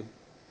I do.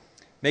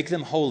 Make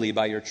them holy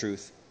by your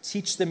truth.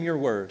 Teach them your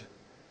word,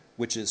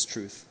 which is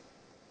truth.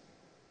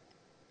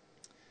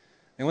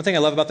 And one thing I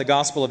love about the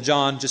Gospel of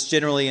John, just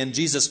generally, and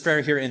Jesus'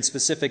 prayer here in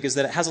specific, is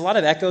that it has a lot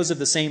of echoes of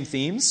the same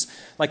themes,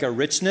 like a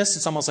richness.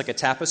 It's almost like a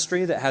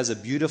tapestry that has a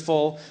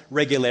beautiful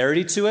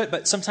regularity to it,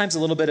 but sometimes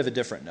a little bit of a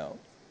different note.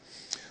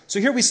 So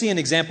here we see an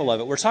example of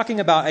it. We're talking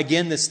about,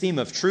 again, this theme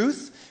of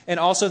truth and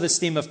also this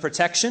theme of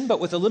protection, but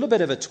with a little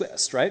bit of a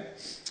twist, right?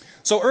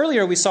 So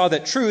earlier we saw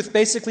that truth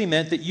basically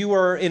meant that you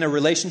were in a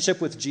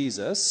relationship with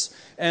Jesus,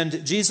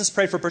 and Jesus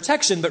prayed for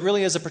protection, but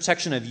really as a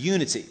protection of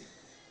unity.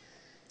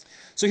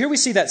 So here we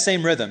see that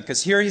same rhythm,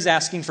 because here he's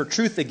asking for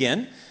truth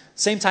again,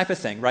 same type of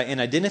thing, right?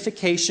 An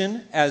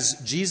identification as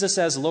Jesus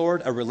as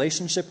Lord, a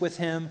relationship with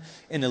him,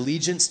 an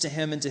allegiance to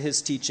him and to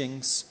his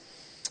teachings.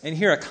 And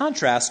here a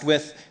contrast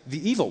with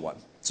the evil one.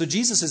 So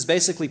Jesus is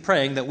basically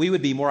praying that we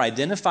would be more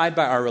identified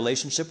by our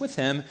relationship with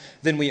him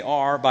than we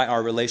are by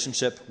our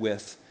relationship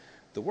with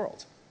the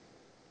world.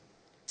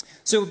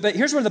 So, but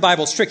here's where the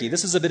Bible's tricky.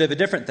 This is a bit of a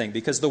different thing,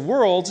 because the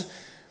world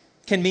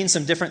can mean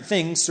some different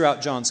things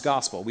throughout John's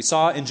gospel. We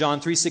saw in John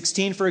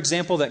 3:16, for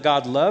example, that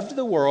God loved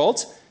the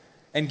world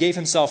and gave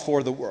himself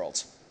for the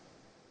world.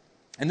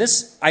 And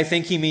this, I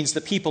think, he means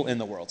the people in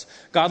the world.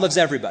 God loves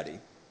everybody.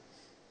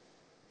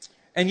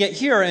 And yet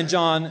here in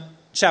John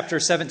chapter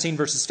 17,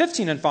 verses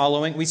 15 and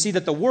following, we see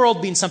that the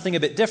world means something a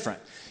bit different.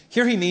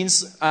 Here he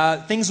means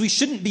things we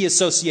shouldn't be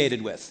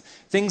associated with.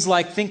 Things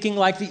like thinking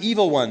like the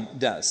evil one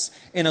does,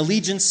 an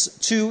allegiance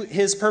to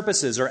his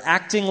purposes, or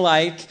acting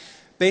like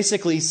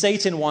basically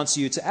Satan wants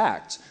you to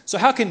act. So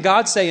how can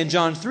God say in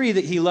John 3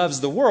 that he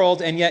loves the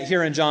world, and yet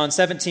here in John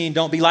 17,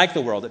 don't be like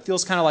the world? It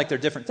feels kind of like they're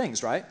different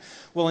things, right?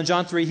 Well, in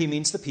John 3, he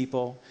means the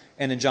people,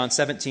 and in John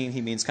 17,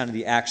 he means kind of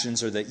the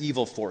actions or the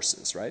evil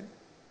forces, right?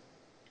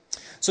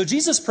 So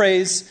Jesus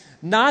prays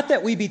not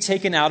that we be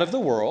taken out of the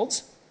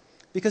world,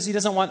 because he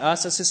doesn't want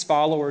us as his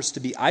followers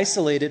to be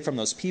isolated from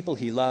those people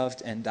he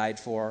loved and died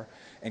for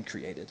and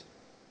created.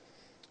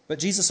 But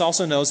Jesus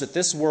also knows that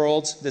this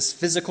world, this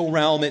physical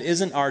realm, it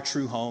isn't our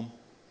true home.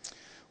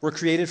 We're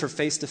created for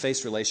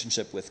face-to-face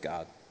relationship with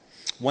God.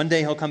 One day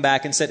he'll come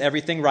back and set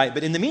everything right.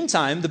 But in the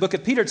meantime, the book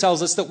of Peter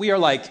tells us that we are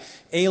like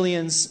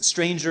aliens,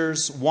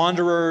 strangers,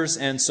 wanderers,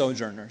 and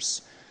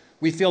sojourners.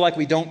 We feel like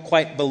we don't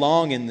quite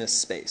belong in this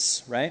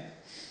space, right?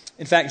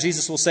 In fact,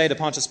 Jesus will say to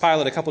Pontius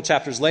Pilate a couple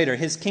chapters later,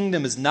 his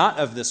kingdom is not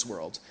of this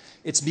world.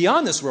 It's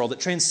beyond this world.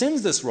 It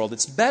transcends this world.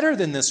 It's better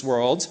than this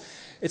world.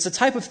 It's a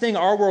type of thing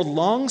our world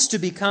longs to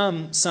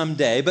become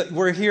someday, but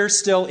we're here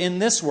still in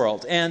this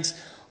world. And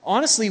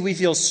honestly, we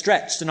feel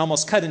stretched and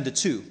almost cut into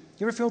two.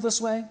 You ever feel this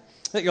way?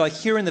 That you're like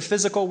here in the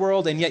physical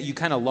world, and yet you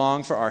kind of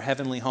long for our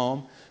heavenly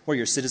home, where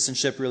your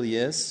citizenship really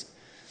is.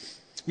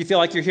 You feel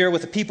like you're here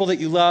with the people that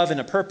you love and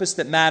a purpose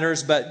that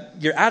matters, but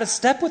you're out of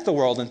step with the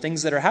world and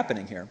things that are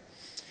happening here.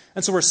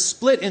 And so we're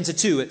split into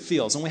two, it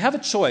feels. And we have a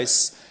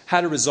choice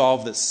how to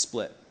resolve this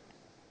split.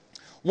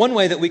 One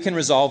way that we can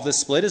resolve this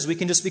split is we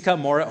can just become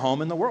more at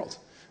home in the world.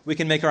 We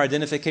can make our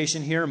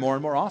identification here more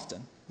and more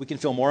often. We can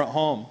feel more at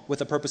home with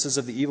the purposes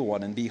of the evil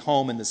one and be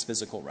home in this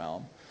physical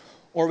realm.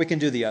 Or we can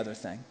do the other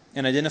thing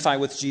and identify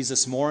with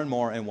Jesus more and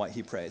more in what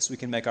he prays. We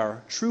can make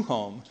our true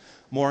home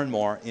more and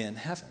more in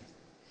heaven.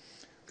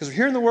 Because we're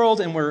here in the world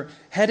and we're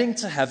heading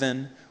to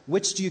heaven.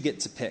 Which do you get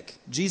to pick?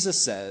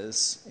 Jesus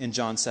says in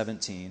John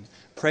 17,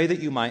 pray that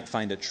you might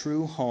find a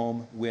true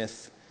home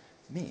with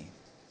me.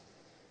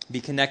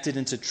 be connected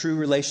into true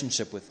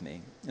relationship with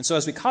me. And so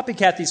as we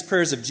copycat these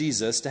prayers of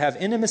Jesus, to have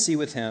intimacy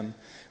with him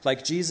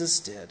like Jesus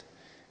did,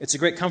 it's a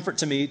great comfort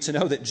to me to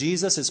know that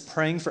Jesus is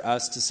praying for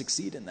us to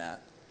succeed in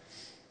that.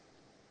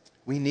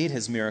 We need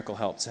his miracle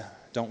help,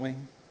 don't we?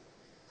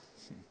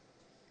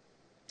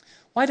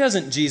 Why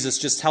doesn't Jesus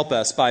just help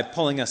us by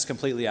pulling us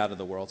completely out of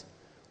the world?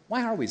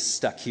 Why are we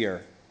stuck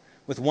here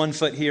with one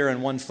foot here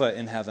and one foot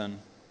in heaven?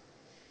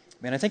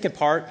 And I think in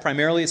part,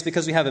 primarily, it's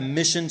because we have a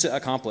mission to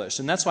accomplish.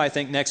 And that's why I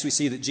think next we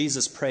see that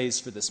Jesus prays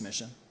for this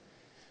mission.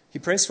 He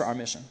prays for our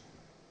mission.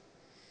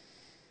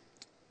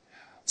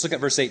 Let's look at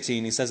verse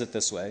 18. He says it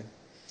this way.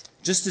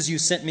 Just as you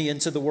sent me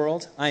into the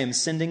world, I am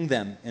sending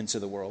them into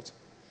the world.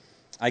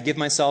 I give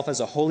myself as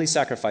a holy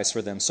sacrifice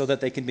for them so that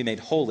they can be made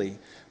holy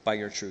by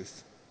your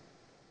truth.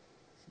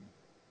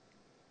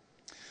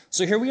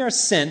 So here we are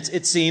sent,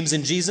 it seems,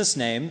 in Jesus'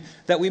 name,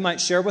 that we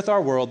might share with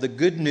our world the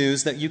good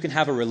news that you can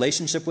have a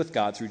relationship with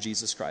God through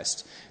Jesus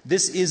Christ.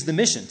 This is the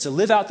mission, to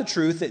live out the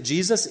truth that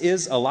Jesus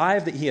is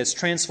alive, that he has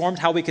transformed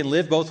how we can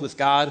live both with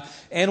God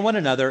and one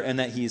another, and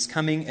that he is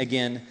coming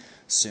again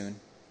soon.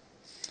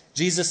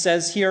 Jesus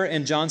says here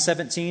in John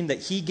 17 that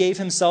he gave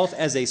himself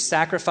as a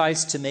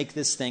sacrifice to make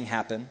this thing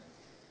happen.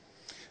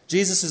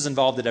 Jesus is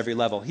involved at every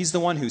level. He's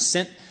the one who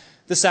sent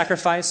the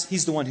sacrifice.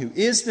 He's the one who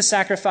is the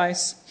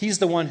sacrifice. He's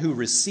the one who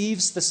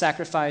receives the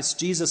sacrifice.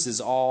 Jesus is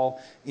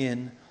all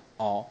in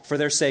all. For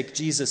their sake,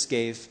 Jesus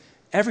gave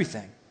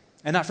everything.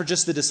 And not for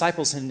just the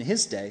disciples in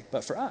his day,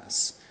 but for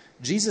us.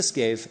 Jesus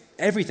gave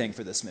everything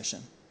for this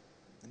mission.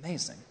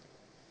 Amazing.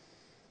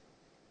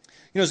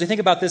 As we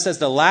think about this as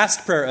the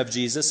last prayer of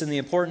Jesus and the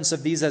importance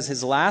of these as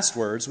his last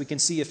words, we can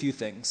see a few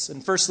things.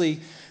 And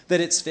firstly,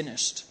 that it's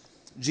finished.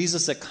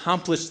 Jesus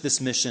accomplished this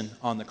mission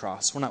on the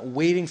cross. We're not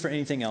waiting for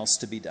anything else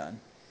to be done.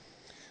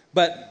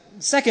 But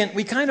second,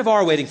 we kind of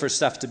are waiting for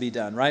stuff to be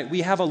done, right?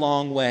 We have a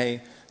long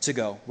way to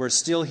go. We're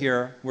still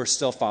here. We're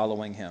still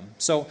following him.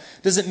 So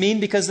does it mean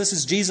because this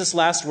is Jesus'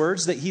 last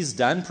words that he's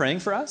done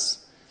praying for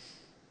us?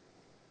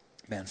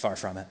 Man, far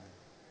from it.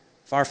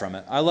 Far from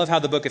it. I love how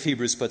the book of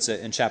Hebrews puts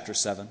it in chapter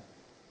 7.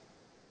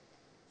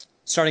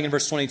 Starting in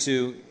verse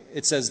 22,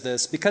 it says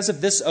this, because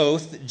of this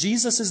oath,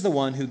 Jesus is the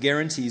one who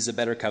guarantees a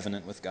better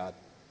covenant with God.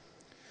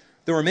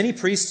 There were many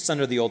priests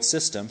under the old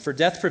system, for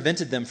death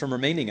prevented them from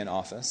remaining in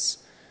office.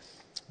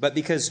 But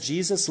because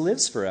Jesus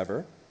lives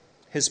forever,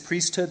 his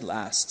priesthood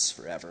lasts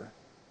forever.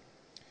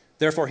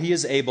 Therefore, he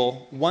is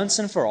able, once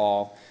and for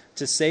all,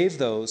 to save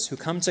those who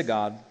come to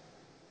God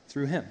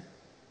through him.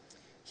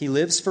 He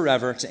lives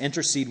forever to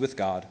intercede with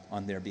God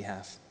on their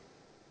behalf.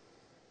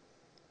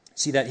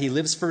 See that he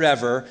lives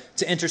forever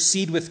to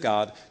intercede with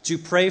God, to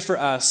pray for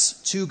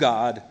us to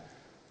God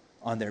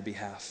on their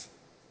behalf.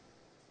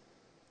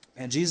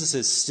 And Jesus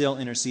is still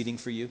interceding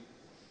for you.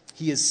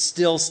 He is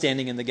still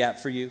standing in the gap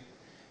for you.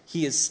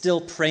 He is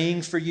still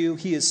praying for you.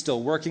 He is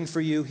still working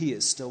for you. He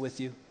is still with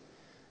you.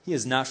 He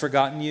has not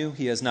forgotten you.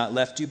 He has not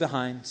left you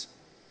behind.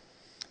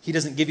 He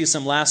doesn't give you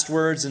some last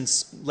words and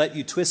let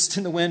you twist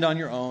in the wind on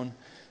your own.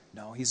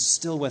 No, he's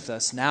still with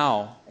us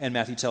now, and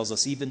Matthew tells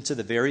us, even to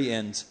the very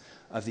end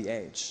of the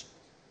age.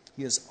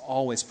 He is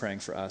always praying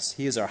for us.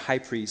 He is our high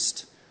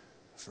priest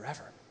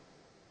forever.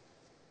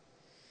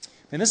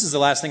 And this is the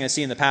last thing I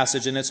see in the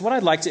passage, and it's what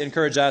I'd like to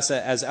encourage us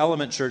as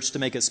Element Church to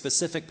make a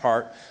specific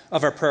part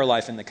of our prayer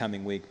life in the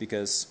coming week,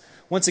 because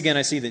once again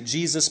I see that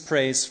Jesus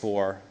prays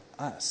for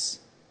us.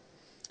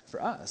 For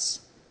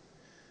us.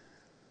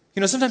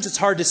 Sometimes it's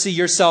hard to see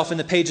yourself in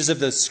the pages of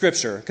the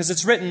Scripture, because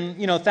it's written,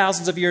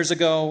 thousands of years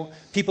ago,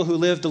 people who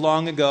lived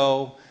long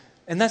ago,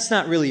 and that's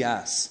not really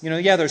us.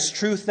 There's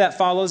truth that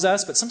follows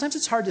us, but sometimes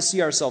it's hard to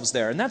see ourselves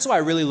there. And that's why I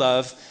really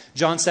love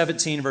John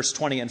 17, verse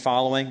 20 and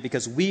following,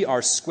 because we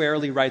are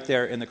squarely right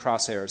there in the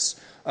crosshairs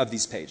of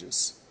these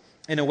pages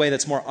in a way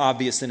that's more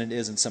obvious than it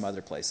is in some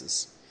other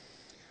places.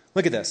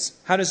 Look at this.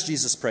 How does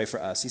Jesus pray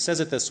for us? He says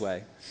it this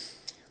way.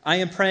 I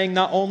am praying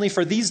not only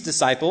for these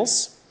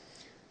disciples,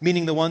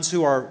 meaning the ones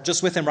who are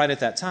just with him right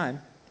at that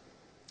time,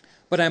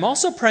 but I'm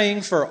also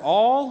praying for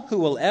all who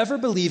will ever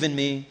believe in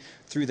me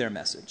through their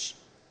message.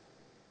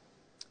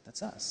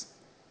 That's us.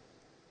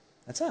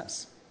 That's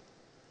us.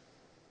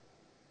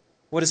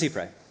 What does he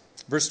pray?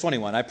 Verse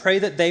 21, I pray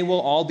that they will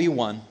all be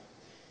one,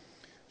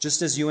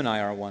 just as you and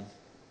I are one,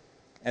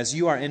 as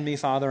you are in me,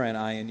 Father, and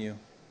I in you,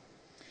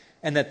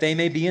 and that they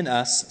may be in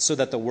us, so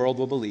that the world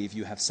will believe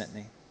you have sent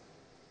me.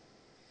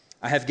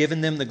 I have given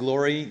them the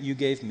glory you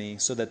gave me,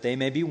 so that they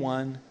may be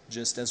one,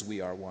 just as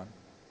we are one.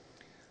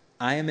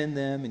 I am in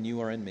them, and you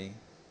are in me.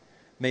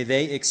 May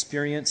they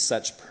experience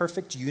such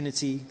perfect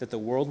unity that the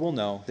world will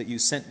know that you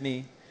sent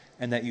me,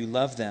 and that you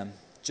love them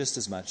just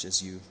as much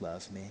as you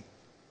love me.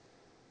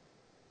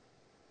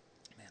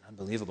 Man,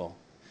 unbelievable.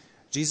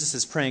 Jesus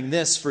is praying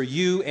this for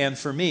you and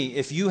for me.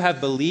 If you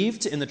have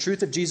believed in the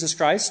truth of Jesus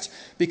Christ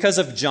because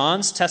of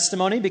John's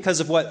testimony,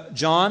 because of what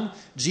John,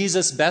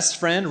 Jesus' best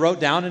friend, wrote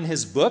down in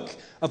his book,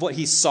 of what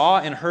he saw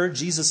and heard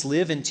Jesus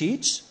live and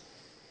teach,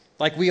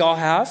 like we all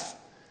have,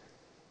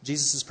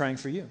 Jesus is praying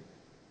for you.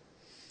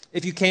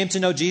 If you came to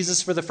know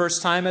Jesus for the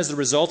first time as a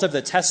result of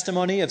the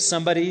testimony of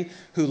somebody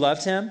who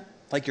loved him,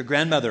 like your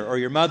grandmother or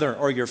your mother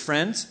or your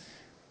friend,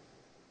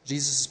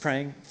 Jesus is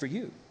praying for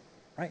you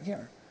right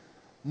here.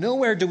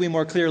 Nowhere do we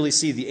more clearly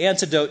see the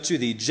antidote to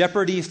the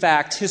Jeopardy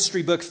fact,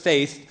 history book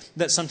faith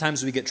that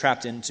sometimes we get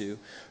trapped into.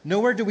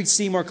 Nowhere do we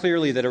see more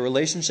clearly that a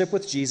relationship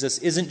with Jesus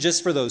isn't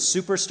just for those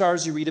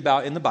superstars you read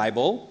about in the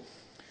Bible.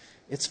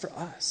 It's for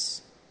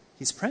us.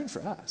 He's praying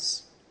for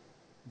us.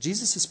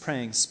 Jesus is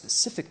praying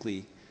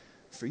specifically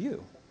for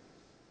you.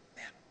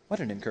 Man,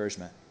 what an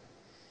encouragement.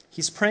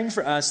 He's praying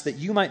for us that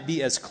you might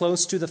be as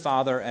close to the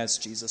Father as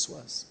Jesus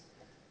was.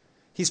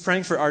 He's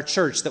praying for our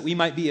church that we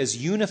might be as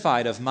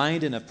unified of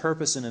mind and of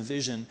purpose and of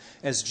vision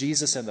as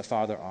Jesus and the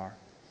Father are.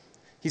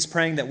 He's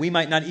praying that we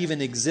might not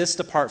even exist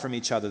apart from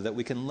each other, that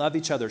we can love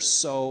each other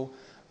so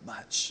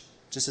much,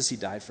 just as he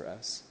died for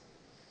us.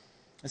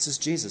 This is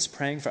Jesus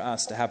praying for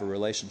us to have a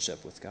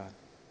relationship with God.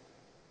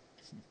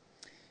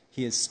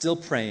 He is still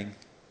praying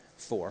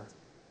for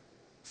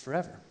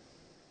forever.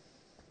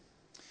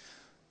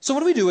 So what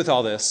do we do with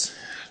all this,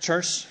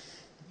 church?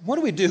 What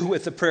do we do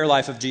with the prayer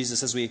life of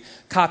Jesus as we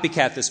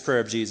copycat this prayer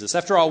of Jesus?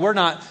 After all, we're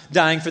not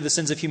dying for the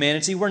sins of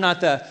humanity. We're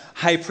not the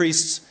high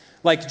priests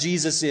like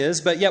Jesus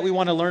is, but yet we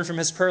want to learn from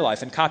his prayer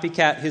life and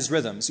copycat his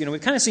rhythms.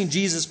 We've kind of seen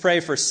Jesus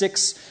pray for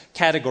 6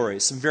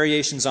 categories, some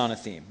variations on a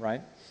theme,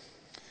 right?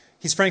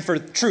 He's praying for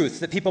truth,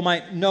 that people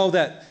might know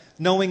that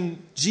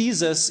knowing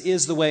Jesus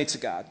is the way to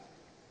God.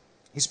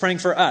 He's praying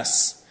for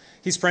us.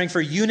 He's praying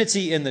for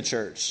unity in the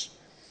church.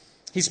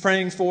 He's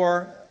praying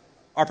for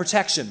our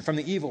protection from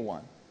the evil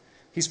one.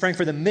 He's praying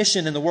for the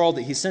mission in the world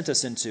that he sent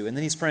us into, and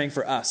then he's praying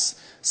for us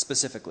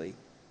specifically.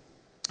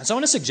 And so I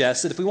want to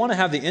suggest that if we want to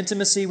have the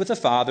intimacy with the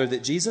Father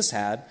that Jesus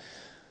had,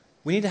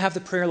 we need to have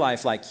the prayer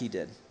life like he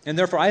did. And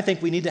therefore, I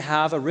think we need to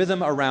have a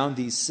rhythm around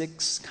these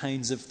 6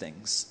 kinds of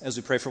things as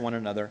we pray for one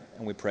another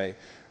and we pray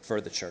for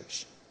the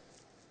church.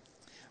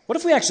 What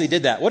if we actually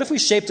did that? What if we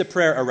shaped a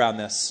prayer around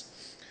this?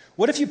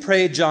 What if you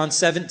prayed John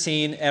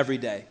 17 every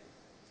day?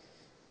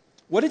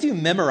 What if you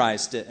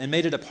memorized it and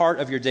made it a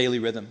part of your daily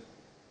rhythm?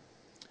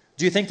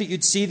 Do you think that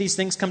you'd see these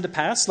things come to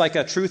pass, like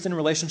a truth in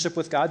relationship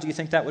with God? Do you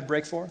think that would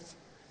break forth?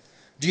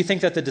 Do you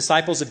think that the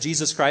disciples of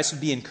Jesus Christ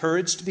would be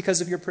encouraged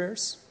because of your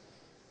prayers?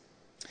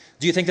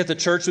 Do you think that the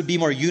church would be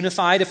more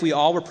unified if we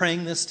all were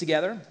praying this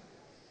together?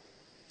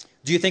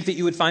 Do you think that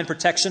you would find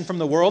protection from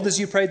the world as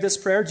you prayed this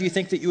prayer? Do you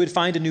think that you would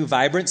find a new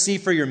vibrancy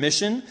for your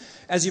mission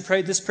as you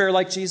prayed this prayer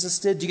like Jesus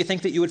did? Do you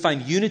think that you would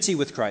find unity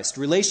with Christ,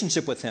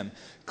 relationship with him,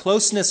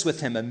 closeness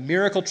with him, a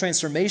miracle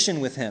transformation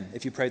with him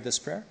if you prayed this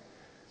prayer?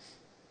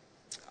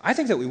 I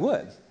think that we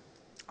would.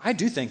 I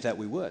do think that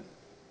we would.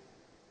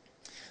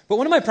 But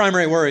one of my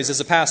primary worries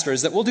as a pastor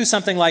is that we'll do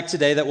something like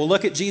today, that we'll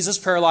look at Jesus'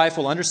 prayer life,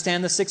 we'll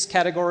understand the 6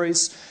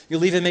 categories,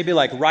 you'll even maybe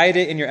write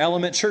it in your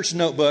Element Church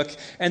notebook,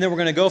 and then we're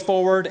going to go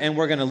forward and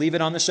we're going to leave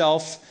it on the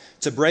shelf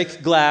to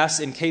break glass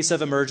in case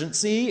of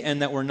emergency,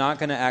 and that we're not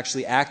going to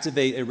actually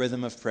activate a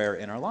rhythm of prayer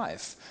in our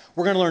life.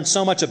 We're going to learn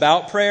so much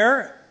about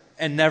prayer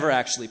and never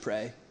actually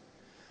pray.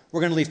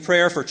 We're going to leave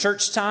prayer for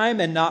church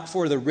time and not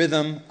for the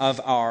rhythm of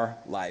our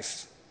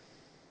life.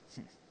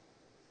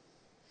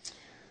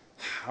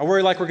 I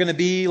worry we're going to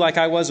be like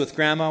I was with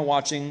Grandma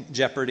watching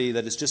Jeopardy,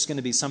 that it's just going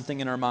to be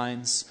something in our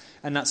minds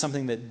and not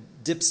something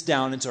that dips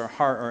down into our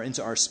heart or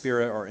into our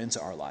spirit or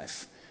into our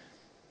life.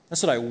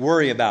 That's what I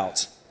worry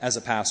about as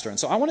a pastor. And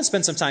so I want to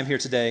spend some time here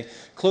today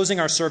closing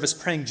our service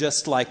praying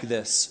just like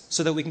this,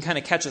 so that we can kind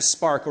of catch a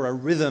spark or a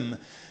rhythm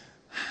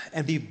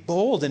and be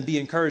bold and be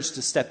encouraged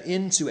to step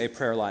into a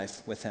prayer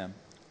life with him.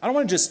 I don't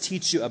want to just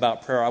teach you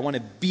about prayer. I want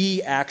to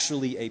be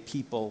actually a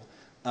people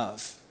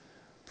of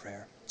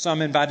prayer. So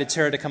I'm invited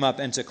Tara to come up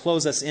and to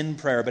close us in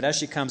prayer. But as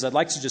she comes, I'd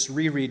like to just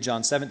reread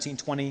John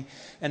 17:20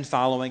 and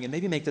following, and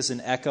maybe make this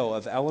an echo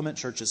of Element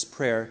Church's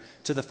prayer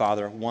to the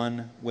Father,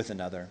 one with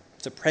another.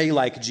 To pray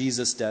like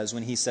Jesus does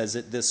when he says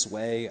it this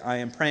way: I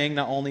am praying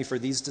not only for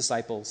these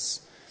disciples,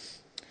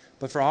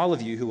 but for all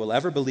of you who will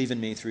ever believe in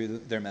me through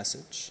their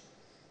message.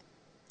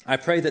 I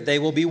pray that they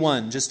will be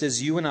one, just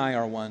as you and I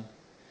are one.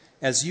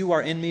 As you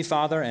are in me,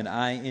 Father, and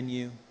I in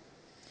you.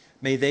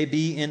 May they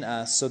be in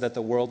us, so that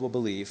the world will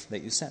believe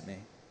that you sent me.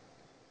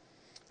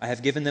 I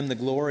have given them the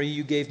glory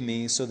you gave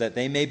me, so that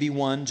they may be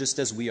one just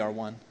as we are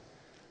one.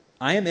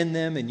 I am in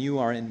them and you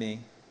are in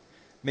me.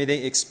 May they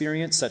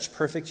experience such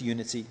perfect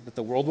unity that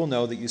the world will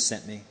know that you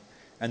sent me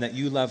and that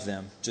you love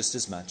them just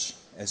as much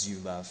as you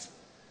love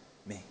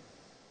me.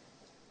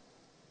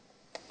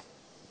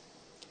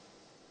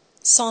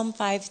 Psalm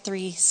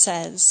 5:3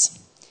 says,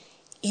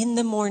 "In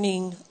the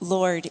morning,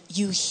 Lord,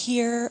 you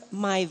hear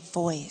my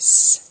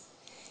voice.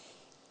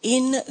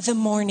 In the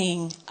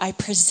morning, I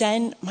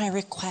present my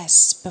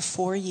requests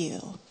before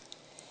you,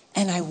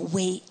 and I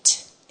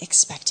wait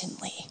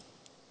expectantly."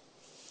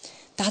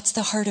 That's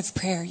the heart of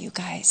prayer, you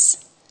guys.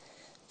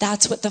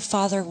 That's what the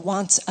Father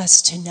wants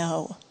us to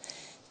know,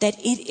 that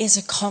it is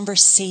a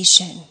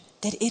conversation,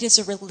 that it is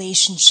a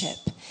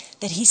relationship,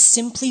 that he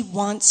simply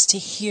wants to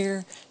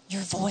hear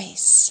your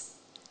voice,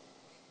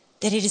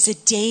 that it is a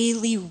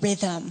daily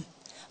rhythm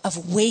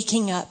of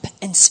waking up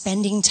and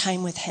spending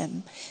time with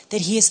him,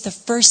 that he is the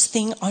first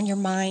thing on your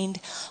mind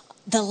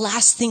the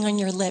last thing on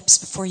your lips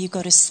before you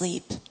go to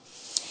sleep.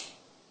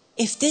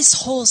 If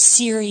this whole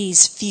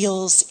series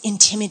feels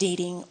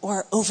intimidating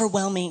or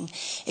overwhelming,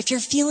 if you're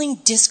feeling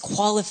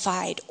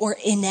disqualified or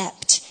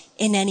inept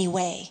in any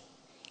way,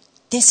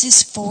 this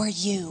is for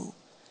you.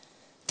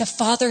 The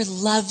Father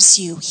loves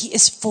you. He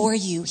is for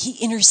you. He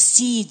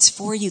intercedes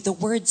for you. The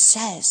word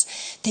says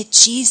that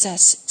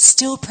Jesus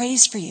still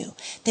prays for you,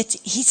 that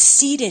he's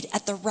seated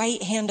at the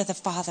right hand of the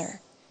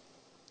Father,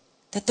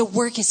 that the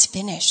work is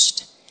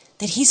finished,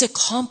 that he's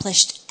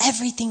accomplished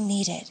everything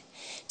needed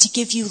to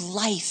give you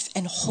life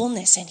and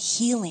wholeness and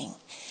healing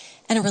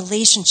and a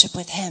relationship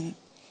with him.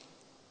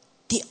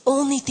 The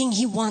only thing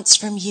he wants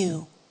from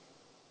you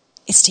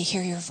is to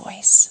hear your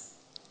voice.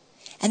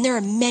 And there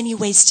are many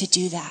ways to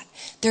do that.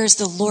 There's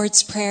the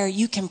Lord's Prayer.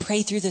 You can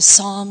pray through the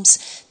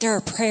Psalms. There are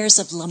prayers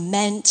of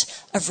lament,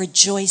 of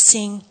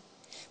rejoicing.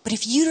 But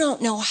if you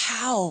don't know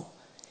how,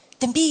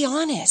 then be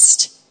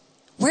honest.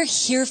 We're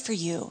here for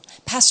you.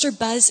 Pastor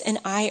Buzz and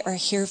I are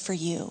here for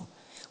you.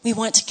 We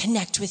want to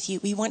connect with you.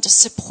 We want to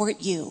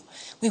support you.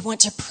 We want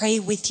to pray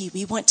with you.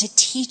 We want to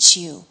teach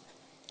you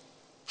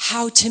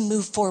how to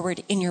move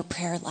forward in your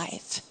prayer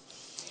life.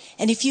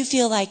 And if you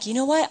feel like, you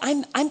know what,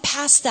 I'm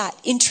past that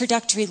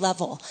introductory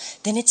level,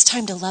 then it's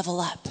time to level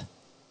up.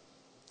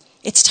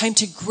 It's time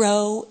to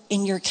grow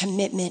in your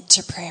commitment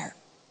to prayer,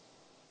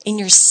 in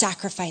your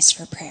sacrifice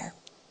for prayer.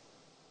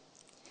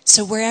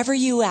 So wherever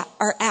you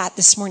are at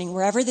this morning,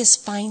 wherever this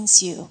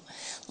finds you,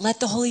 let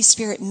the Holy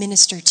Spirit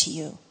minister to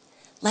you.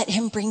 Let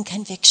him bring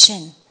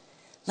conviction.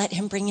 Let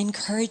him bring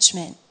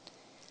encouragement.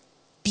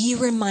 Be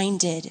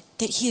reminded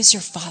that he is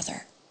your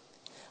Father.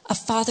 A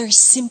father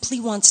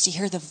simply wants to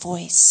hear the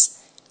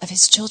voice of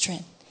his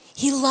children.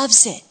 He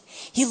loves it.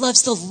 He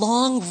loves the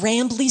long,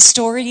 rambly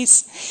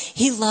stories.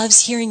 He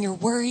loves hearing your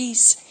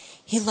worries.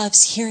 He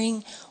loves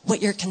hearing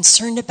what you're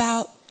concerned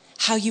about,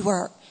 how you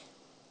are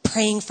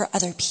praying for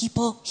other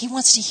people. He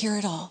wants to hear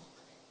it all.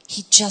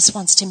 He just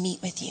wants to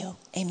meet with you.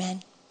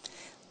 Amen.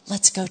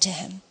 Let's go to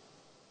him.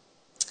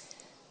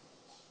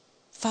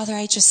 Father,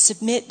 I just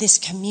submit this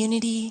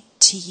community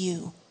to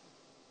you.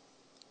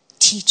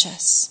 Teach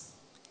us.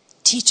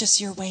 Teach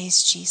us your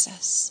ways,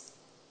 Jesus.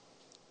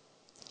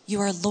 You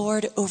are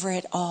Lord over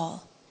it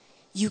all.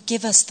 You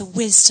give us the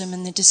wisdom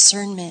and the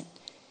discernment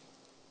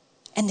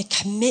and the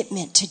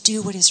commitment to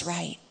do what is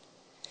right.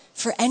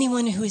 For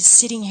anyone who is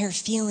sitting here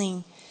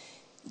feeling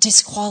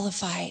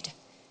disqualified,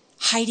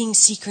 hiding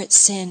secret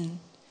sin,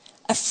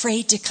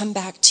 afraid to come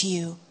back to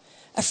you,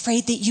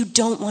 afraid that you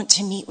don't want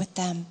to meet with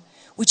them,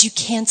 would you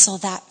cancel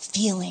that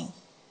feeling?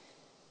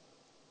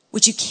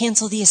 Would you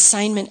cancel the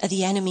assignment of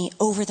the enemy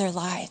over their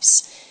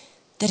lives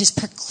that is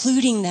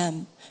precluding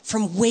them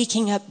from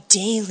waking up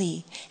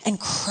daily and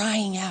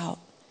crying out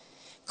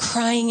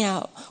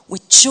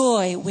with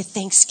joy, with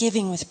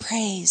thanksgiving, with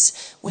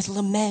praise, with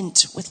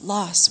lament, with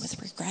loss,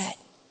 with regret?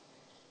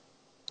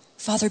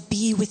 Father,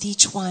 be with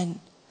each one.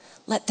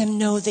 Let them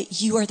know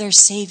that you are their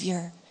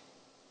Savior.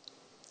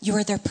 You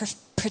are their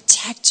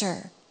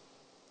protector.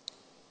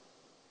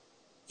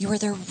 You are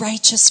their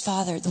righteous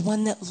Father, the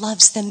one that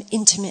loves them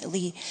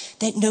intimately,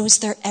 that knows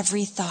their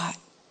every thought.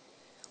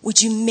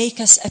 Would you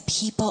make us a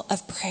people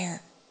of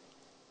prayer?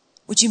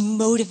 Would you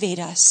motivate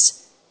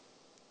us,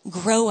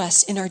 grow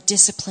us in our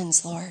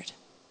disciplines, Lord?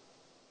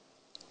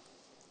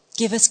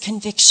 Give us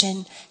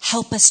conviction.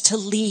 Help us to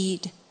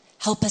lead.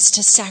 Help us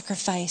to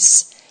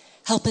sacrifice.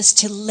 Help us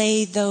to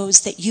lay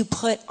those that you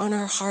put on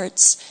our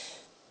hearts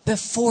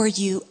before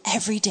you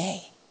every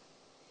day.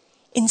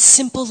 In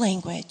simple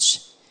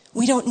language.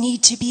 We don't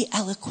need to be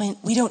eloquent.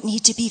 We don't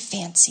need to be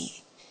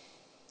fancy.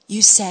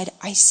 You said,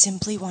 I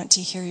simply want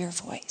to hear your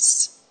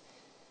voice.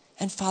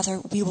 And Father,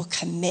 we will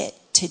commit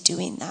to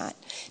doing that.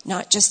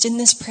 Not just in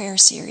this prayer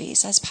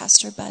series, as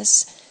Pastor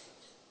Buzz,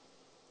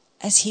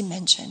 as he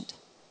mentioned,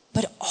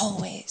 but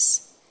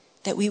always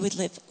that we would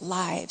live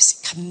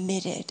lives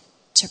committed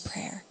to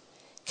prayer,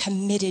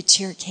 committed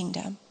to your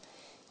kingdom,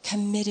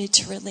 committed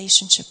to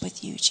relationship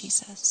with you,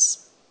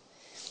 Jesus.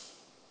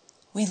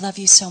 We love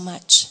you so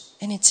much.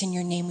 And it's in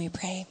your name we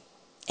pray.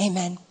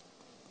 Amen.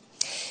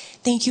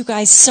 Thank you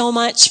guys so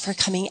much for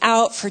coming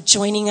out, for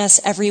joining us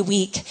every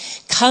week.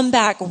 Come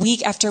back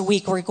week after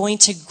week. We're going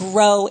to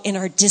grow in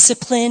our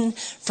discipline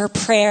for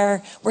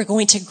prayer. We're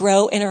going to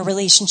grow in our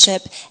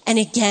relationship. And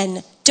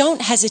again,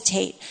 don't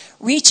hesitate.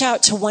 Reach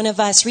out to one of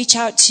us. Reach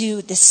out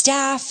to the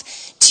staff,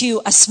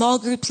 to a small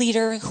group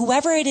leader,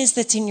 whoever it is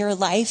that's in your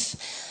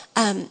life.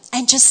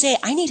 And just say,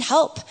 I need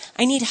help.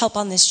 I need help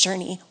on this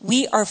journey.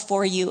 We are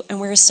for you, and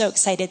we're so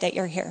excited that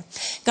you're here.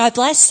 God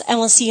bless, and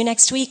we'll see you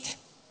next week.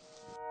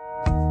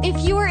 If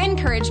you were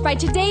encouraged by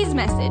today's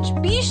message,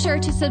 be sure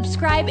to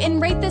subscribe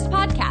and rate this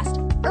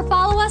podcast, or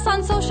follow us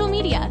on social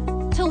media.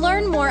 To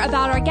learn more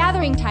about our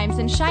gathering times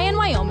in Cheyenne,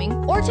 Wyoming,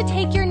 or to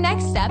take your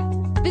next step,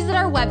 visit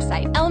our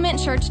website,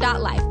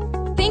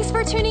 elementchurch.life. Thanks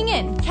for tuning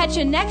in. Catch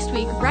you next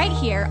week right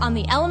here on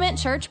the Element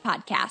Church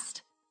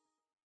Podcast.